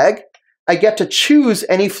from the bag, I get to choose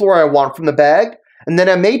any floor I want from the bag, and then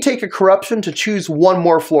I may take a corruption to choose 1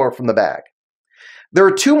 more floor from the bag. There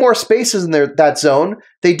are 2 more spaces in that zone.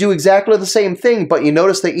 They do exactly the same thing, but you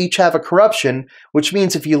notice they each have a corruption, which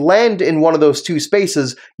means if you land in one of those 2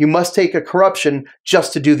 spaces, you must take a corruption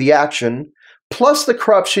just to do the action, plus the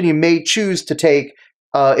corruption you may choose to take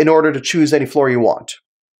in order to choose any floor you want.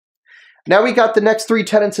 Now we got the next 3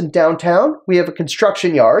 tenants in downtown. We have a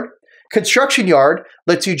construction yard. Construction yard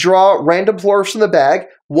lets you draw random floors from the bag,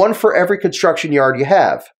 1 for every construction yard you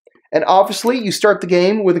have. And obviously, you start the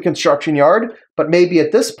game with a construction yard, but maybe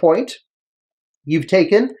at this point, you've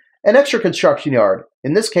taken an extra construction yard.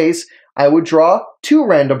 In this case, I would draw 2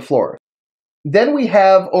 random floors. Then we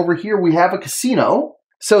have, over here, we have a casino.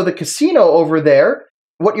 So the casino over there,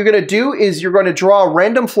 what you're going to do is you're going to draw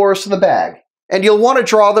random floors from the bag. And you'll want to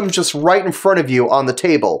draw them just right in front of you on the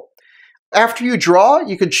table. After you draw,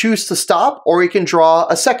 you can choose to stop, or you can draw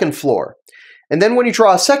a second floor. And then when you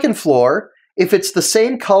draw a second floor, if it's the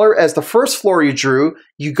same color as the first floor you drew,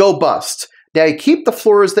 you go bust. Now you keep the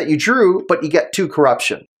floors that you drew, but you get 2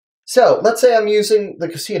 corruption. So let's say I'm using the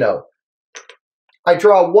casino. I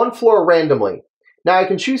draw 1 floor randomly. Now I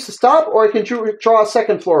can choose to stop, or I can draw a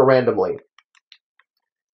second floor randomly.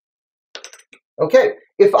 Okay,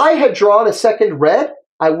 if I had drawn a second red,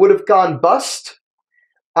 I would have gone bust.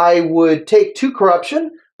 I would take 2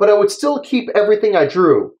 corruption, but I would still keep everything I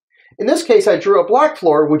drew. In this case, I drew a black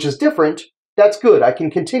floor, which is different. That's good, I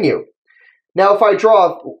can continue. Now if I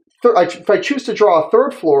choose to draw a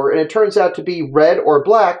 3rd floor and it turns out to be red or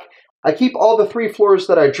black, I keep all the 3 floors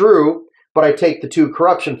that I drew, but I take the 2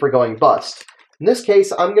 corruption for going bust. In this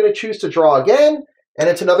case, I'm going to choose to draw again, and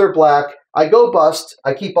it's another black. I go bust,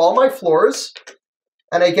 I keep all my floors,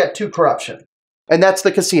 and I get 2 corruption. And that's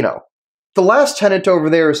the casino. The last tenant over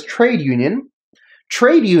there is trade union.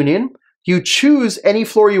 Trade union, you choose any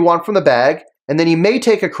floor you want from the bag, and then you may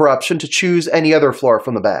take a corruption to choose any other floor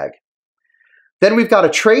from the bag. Then we've got a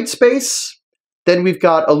trade space, then we've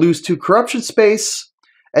got a lose 2 corruption space,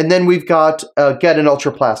 And then we've got get an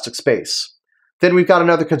ultraplastic space. Then we've got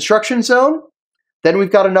another construction zone. Then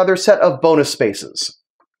we've got another set of bonus spaces.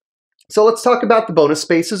 So let's talk about the bonus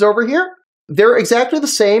spaces over here. They're exactly the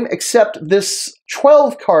same except this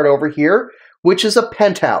 12 card over here, which is a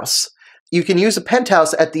penthouse. You can use a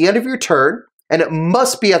penthouse at the end of your turn, and it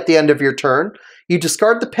must be at the end of your turn. You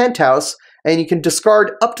discard the penthouse, and you can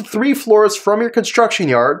discard up to 3 floors from your construction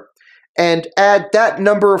yard and add that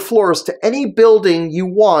number of floors to any building you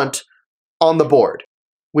want on the board,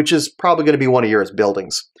 which is probably going to be one of your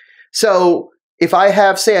buildings. So if I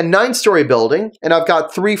have, say, a 9-story building, and I've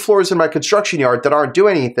got 3 floors in my construction yard that aren't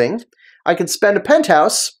doing anything, I can spend a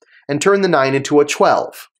penthouse and turn the 9 into a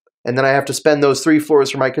 12. And then I have to spend those 3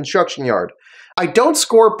 floors for my construction yard. I don't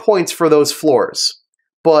score points for those floors,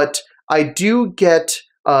 but I do get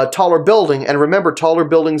a taller building. And remember, taller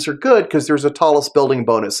buildings are good because there's a tallest building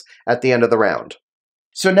bonus at the end of the round.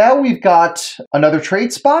 So now we've got another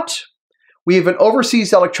trade spot. We have an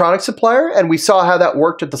overseas electronics supplier, and we saw how that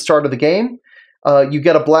worked at the start of the game. You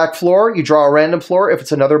get a black floor, you draw a random floor. If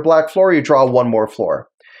it's another black floor, you draw 1 more floor.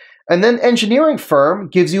 And then engineering firm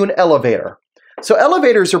gives you an elevator. So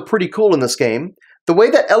elevators are pretty cool in this game. The way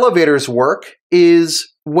that elevators work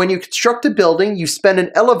is when you construct a building, you spend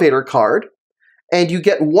an elevator card, and you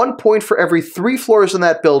get 1 point for every 3 floors in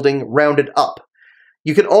that building rounded up.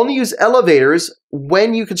 You can only use elevators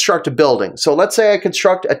when you construct a building. So let's say I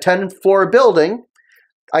construct a 10-floor building.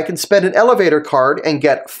 I can spend an elevator card and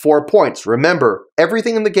get 4 points. Remember,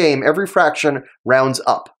 everything in the game, every fraction, rounds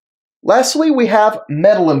up. Lastly, we have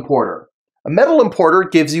metal importer. A metal importer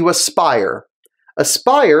gives you a spire. A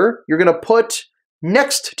spire, you're going to put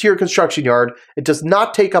next to your construction yard. It does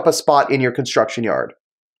not take up a spot in your construction yard.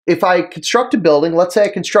 If I construct a building, let's say I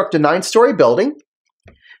construct a 9-story building,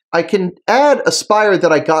 I can add a spire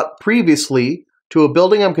that I got previously to a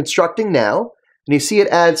building I'm constructing now. And you see it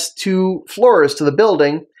adds 2 floors to the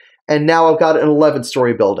building, and now I've got an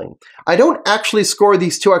 11-story building. I don't actually score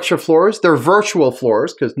these 2 extra floors. They're virtual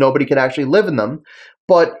floors because nobody can actually live in them.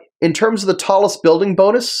 But in terms of the tallest building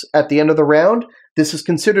bonus at the end of the round, this is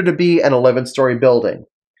considered to be an 11-story building.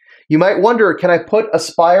 You might wonder, can I put a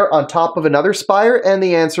spire on top of another spire? And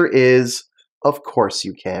the answer is, of course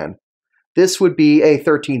you can. This would be a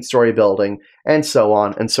 13-story building, and so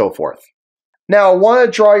on and so forth. Now, I want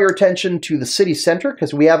to draw your attention to the city center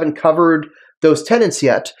because we haven't covered those tenants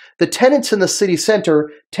yet. The tenants in the city center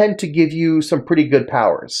tend to give you some pretty good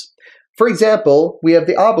powers. For example, we have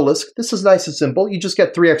the obelisk. This is nice and simple. You just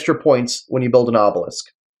get 3 extra points when you build an obelisk.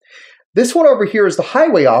 This one over here is the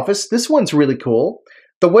highway office. This one's really cool.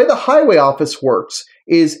 The way the highway office works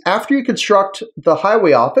is after you construct the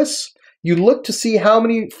highway office, you look to see how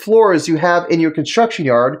many floors you have in your construction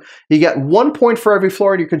yard. You get 1 point for every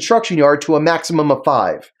floor in your construction yard to a maximum of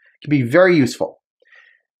 5. It can be very useful.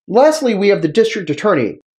 Lastly, we have the district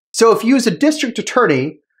attorney. So if you use a district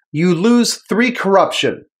attorney, you lose 3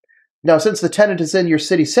 corruption. Now, since the tenant is in your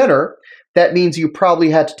city center, that means you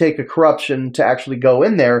probably had to take a corruption to actually go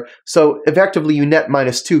in there. So effectively, you net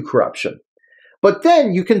 -2 corruption. But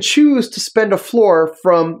then you can choose to spend a floor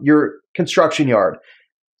from your construction yard.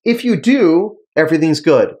 If you do, everything's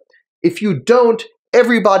good. If you don't,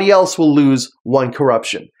 everybody else will lose 1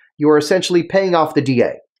 corruption. You are essentially paying off the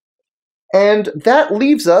DA. And that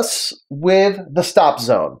leaves us with the stop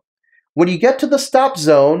zone. When you get to the stop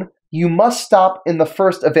zone, you must stop in the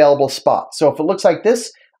first available spot. So if it looks like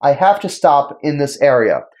this, I have to stop in this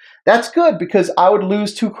area. That's good because I would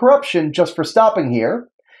lose 2 corruption just for stopping here.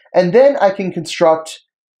 And then I can construct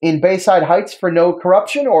in Bayside Heights for no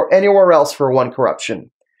corruption or anywhere else for 1 corruption.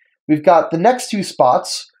 We've got the next 2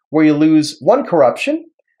 spots where you lose 1 corruption,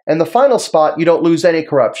 and the final spot you don't lose any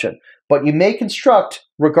corruption, but you may construct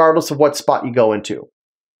regardless of what spot you go into.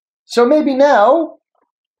 So maybe now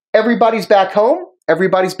everybody's back home,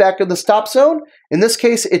 everybody's back in the stop zone. In this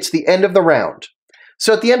case, it's the end of the round.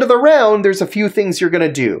 So at the end of the round, there's a few things you're going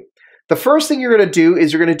to do. The first thing you're going to do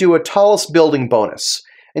is you're going to do a tallest building bonus.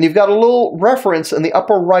 And you've got a little reference in the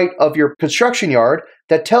upper right of your construction yard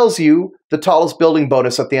that tells you the tallest building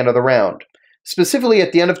bonus at the end of the round. Specifically,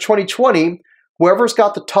 at the end of 2020, whoever's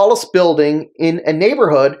got the tallest building in a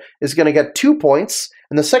neighborhood is going to get 2 points,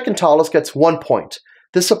 and the second tallest gets 1 point.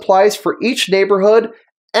 This applies for each neighborhood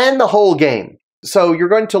and the whole game. So you're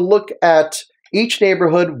going to look at each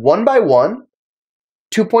neighborhood one by one,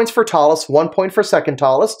 2 points for tallest, 1 point for second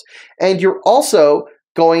tallest, and you're also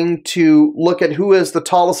going to look at who is the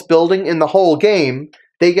tallest building in the whole game.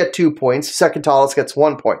 They get 2 points, second tallest gets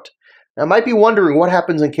 1 point. Now, I might be wondering what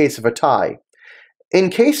happens in case of a tie. In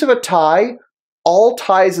case of a tie, all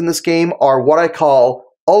ties in this game are what I call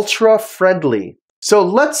ultra-friendly. So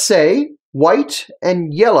let's say white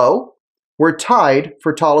and yellow were tied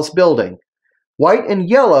for tallest building. White and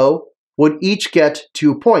yellow would each get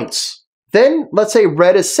 2 points. Then, let's say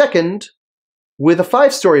red is second with a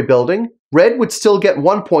 5-story building. Red would still get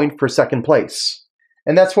 1 point for second place.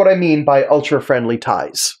 And that's what I mean by ultra-friendly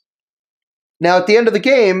ties. Now, at the end of the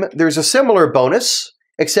game, there's a similar bonus,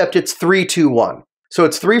 except it's 3, 2, 1. So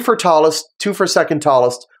it's 3 for tallest, 2 for second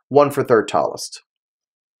tallest, 1 for third tallest.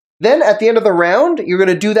 Then at the end of the round, you're going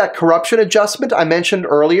to do that corruption adjustment I mentioned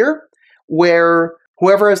earlier, where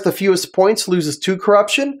whoever has the fewest points loses 2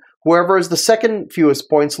 corruption, whoever has the second fewest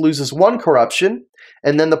points loses 1 corruption,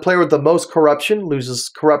 and then the player with the most corruption loses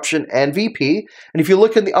corruption and VP. And if you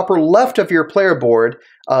look in the upper left of your player board,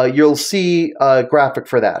 you'll see a graphic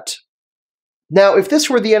for that. Now, if this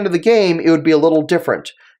were the end of the game, it would be a little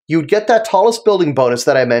different. You'd get that tallest building bonus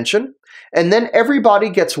that I mentioned, and then everybody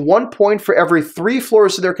gets 1 point for every 3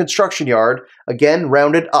 floors of their construction yard, again,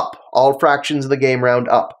 rounded up. All fractions of the game round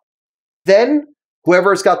up. Then,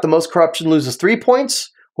 whoever's got the most corruption loses 3 points,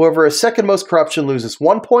 whoever has second most corruption loses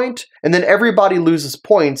 1 point, and then everybody loses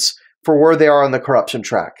points for where they are on the corruption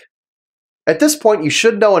track. At this point, you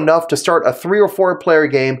should know enough to start a 3 or 4 player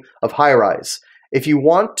game of High Rise. If you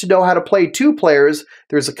want to know how to play 2 players,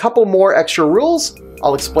 there's a couple more extra rules.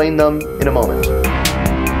 I'll explain them in a moment.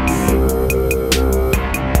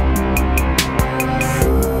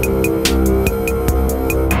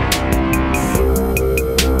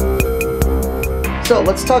 So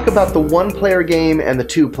let's talk about the 1-player game and the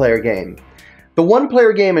 2-player game. The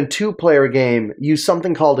 1-player game and 2-player game use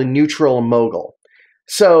something called a neutral mogul.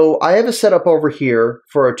 So I have a setup over here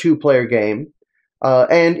for a 2-player game.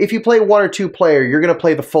 And if you play 1 or 2 player, you're going to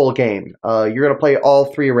play the full game. You're going to play all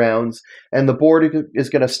 3 rounds, and the board is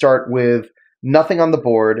going to start with nothing on the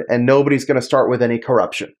board, and nobody's going to start with any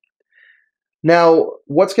corruption. Now,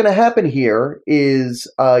 what's going to happen here is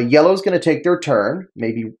yellow's going to take their turn.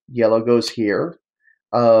 Maybe yellow goes here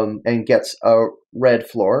and gets a red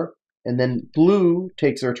floor, and then blue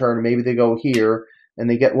takes their turn. Maybe they go here, and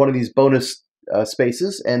they get one of these bonus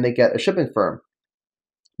spaces, and they get a shipping firm.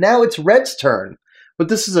 Now it's red's turn. But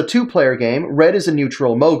this is a 2-player game. Red is a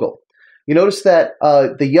neutral mogul. You notice that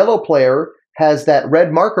the yellow player has that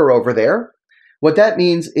red marker over there. What that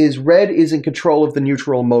means is red is in control of the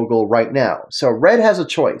neutral mogul right now. So red has a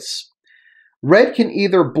choice. Red can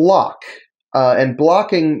either block, and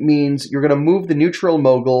blocking means you're going to move the neutral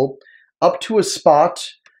mogul up to a spot,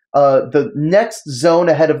 the next zone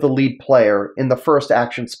ahead of the lead player in the first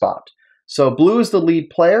action spot. So blue is the lead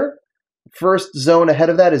player. First zone ahead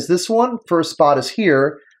of that is this one. First spot is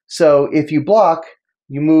here. So if you block,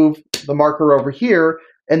 you move the marker over here,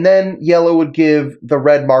 and then yellow would give the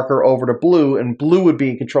red marker over to blue, and blue would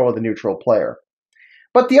be in control of the neutral player.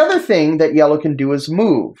 But the other thing that yellow can do is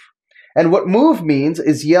move. And what move means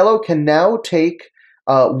is yellow can now take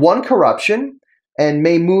 1 corruption and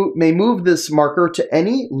may move this marker to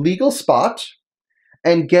any legal spot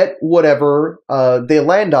and get whatever they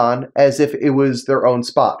land on as if it was their own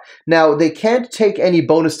spot. Now, they can't take any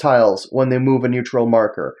bonus tiles when they move a neutral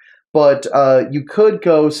marker, but you could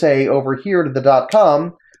go, say, over here to the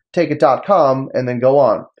 .com, take a .com, and then go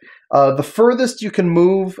on. The furthest you can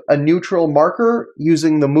move a neutral marker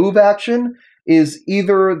using the move action is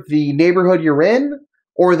either the neighborhood you're in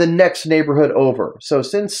or the next neighborhood over. So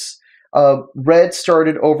since red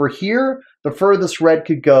started over here, the furthest red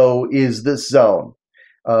could go is this zone.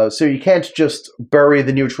 So you can't just bury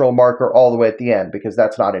the neutral marker all the way at the end because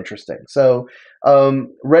that's not interesting. So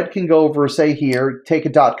red can go over, say here, take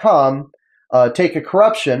a .com, take a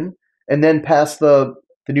corruption, and then pass the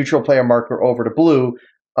neutral player marker over to blue.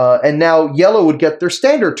 And now yellow would get their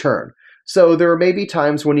standard turn. So there may be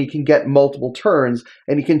times when you can get multiple turns,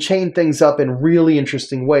 and you can chain things up in really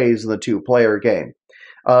interesting ways in the 2-player game.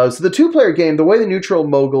 So the 2-player game, the way the neutral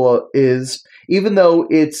mogul is, even though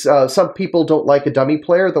it's some people don't like a dummy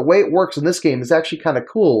player, the way it works in this game is actually kind of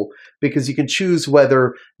cool because you can choose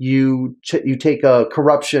whether you take a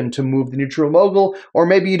corruption to move the neutral mogul, or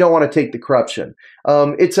maybe you don't want to take the corruption.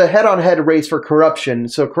 It's a head-on-head race for corruption,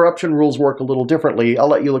 so corruption rules work a little differently. I'll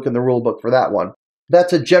let you look in the rule book for that one.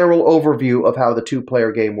 That's a general overview of how the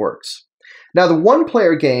 2-player game works. Now, the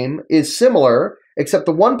 1-player game is similar, except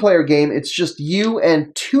the 1-player game, it's just you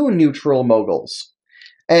and 2 neutral moguls.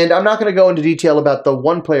 And I'm not going to go into detail about the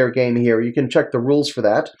 1-player game here. You can check the rules for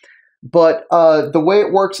that. But the way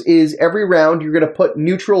it works is every round you're going to put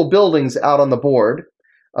neutral buildings out on the board.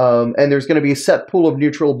 And there's going to be a set pool of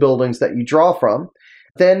neutral buildings that you draw from.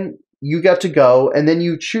 Then you get to go, and then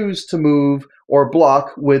you choose to move or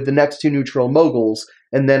block with the next 2 neutral moguls,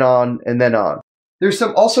 and then on and then on. There's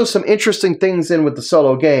also some interesting things in with the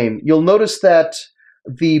solo game. You'll notice that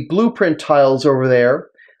the blueprint tiles over there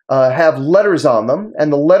have letters on them,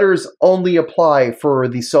 and the letters only apply for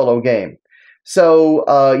the solo game. So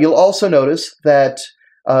you'll also notice that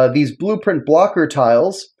these blueprint blocker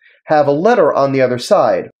tiles have a letter on the other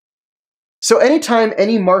side. So anytime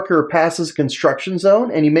any marker passes a construction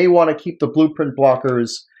zone, and you may want to keep the blueprint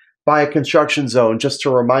blockers by a construction zone just to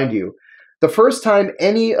remind you, the first time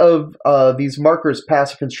any of these markers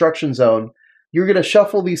pass a construction zone, you're going to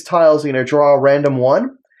shuffle these tiles, you're going to draw a random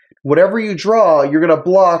one. Whatever you draw, you're going to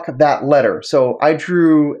block that letter. So I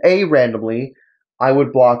drew A randomly, I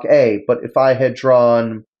would block A. But if I had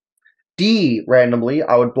drawn D randomly,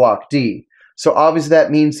 I would block D. So obviously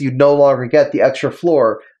that means you no longer get the extra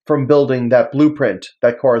floor from building that blueprint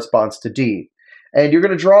that corresponds to D. And you're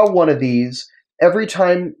going to draw one of these every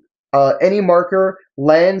time any marker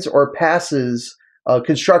lands or passes a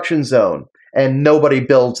construction zone and nobody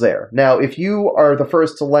builds there. Now, if you are the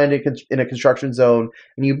first to land in a construction zone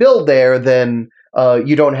and you build there, then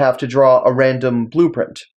you don't have to draw a random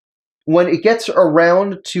blueprint. When it gets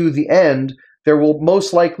around to the end, there will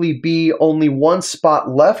most likely be only one spot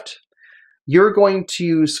left. You're going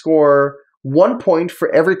to score 1 point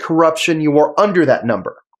for every corruption you are under that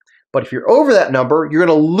number. But if you're over that number, you're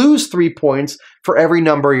going to lose 3 points for every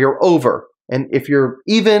number you're over. And if you're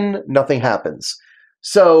even, nothing happens.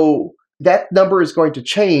 So that number is going to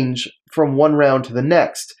change from one round to the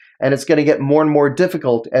next, and it's going to get more and more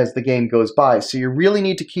difficult as the game goes by. So you really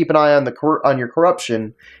need to keep an eye on your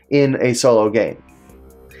corruption in a solo game.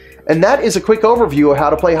 And that is a quick overview of how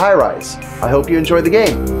to play High Rise. I hope you enjoyed the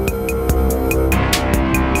game.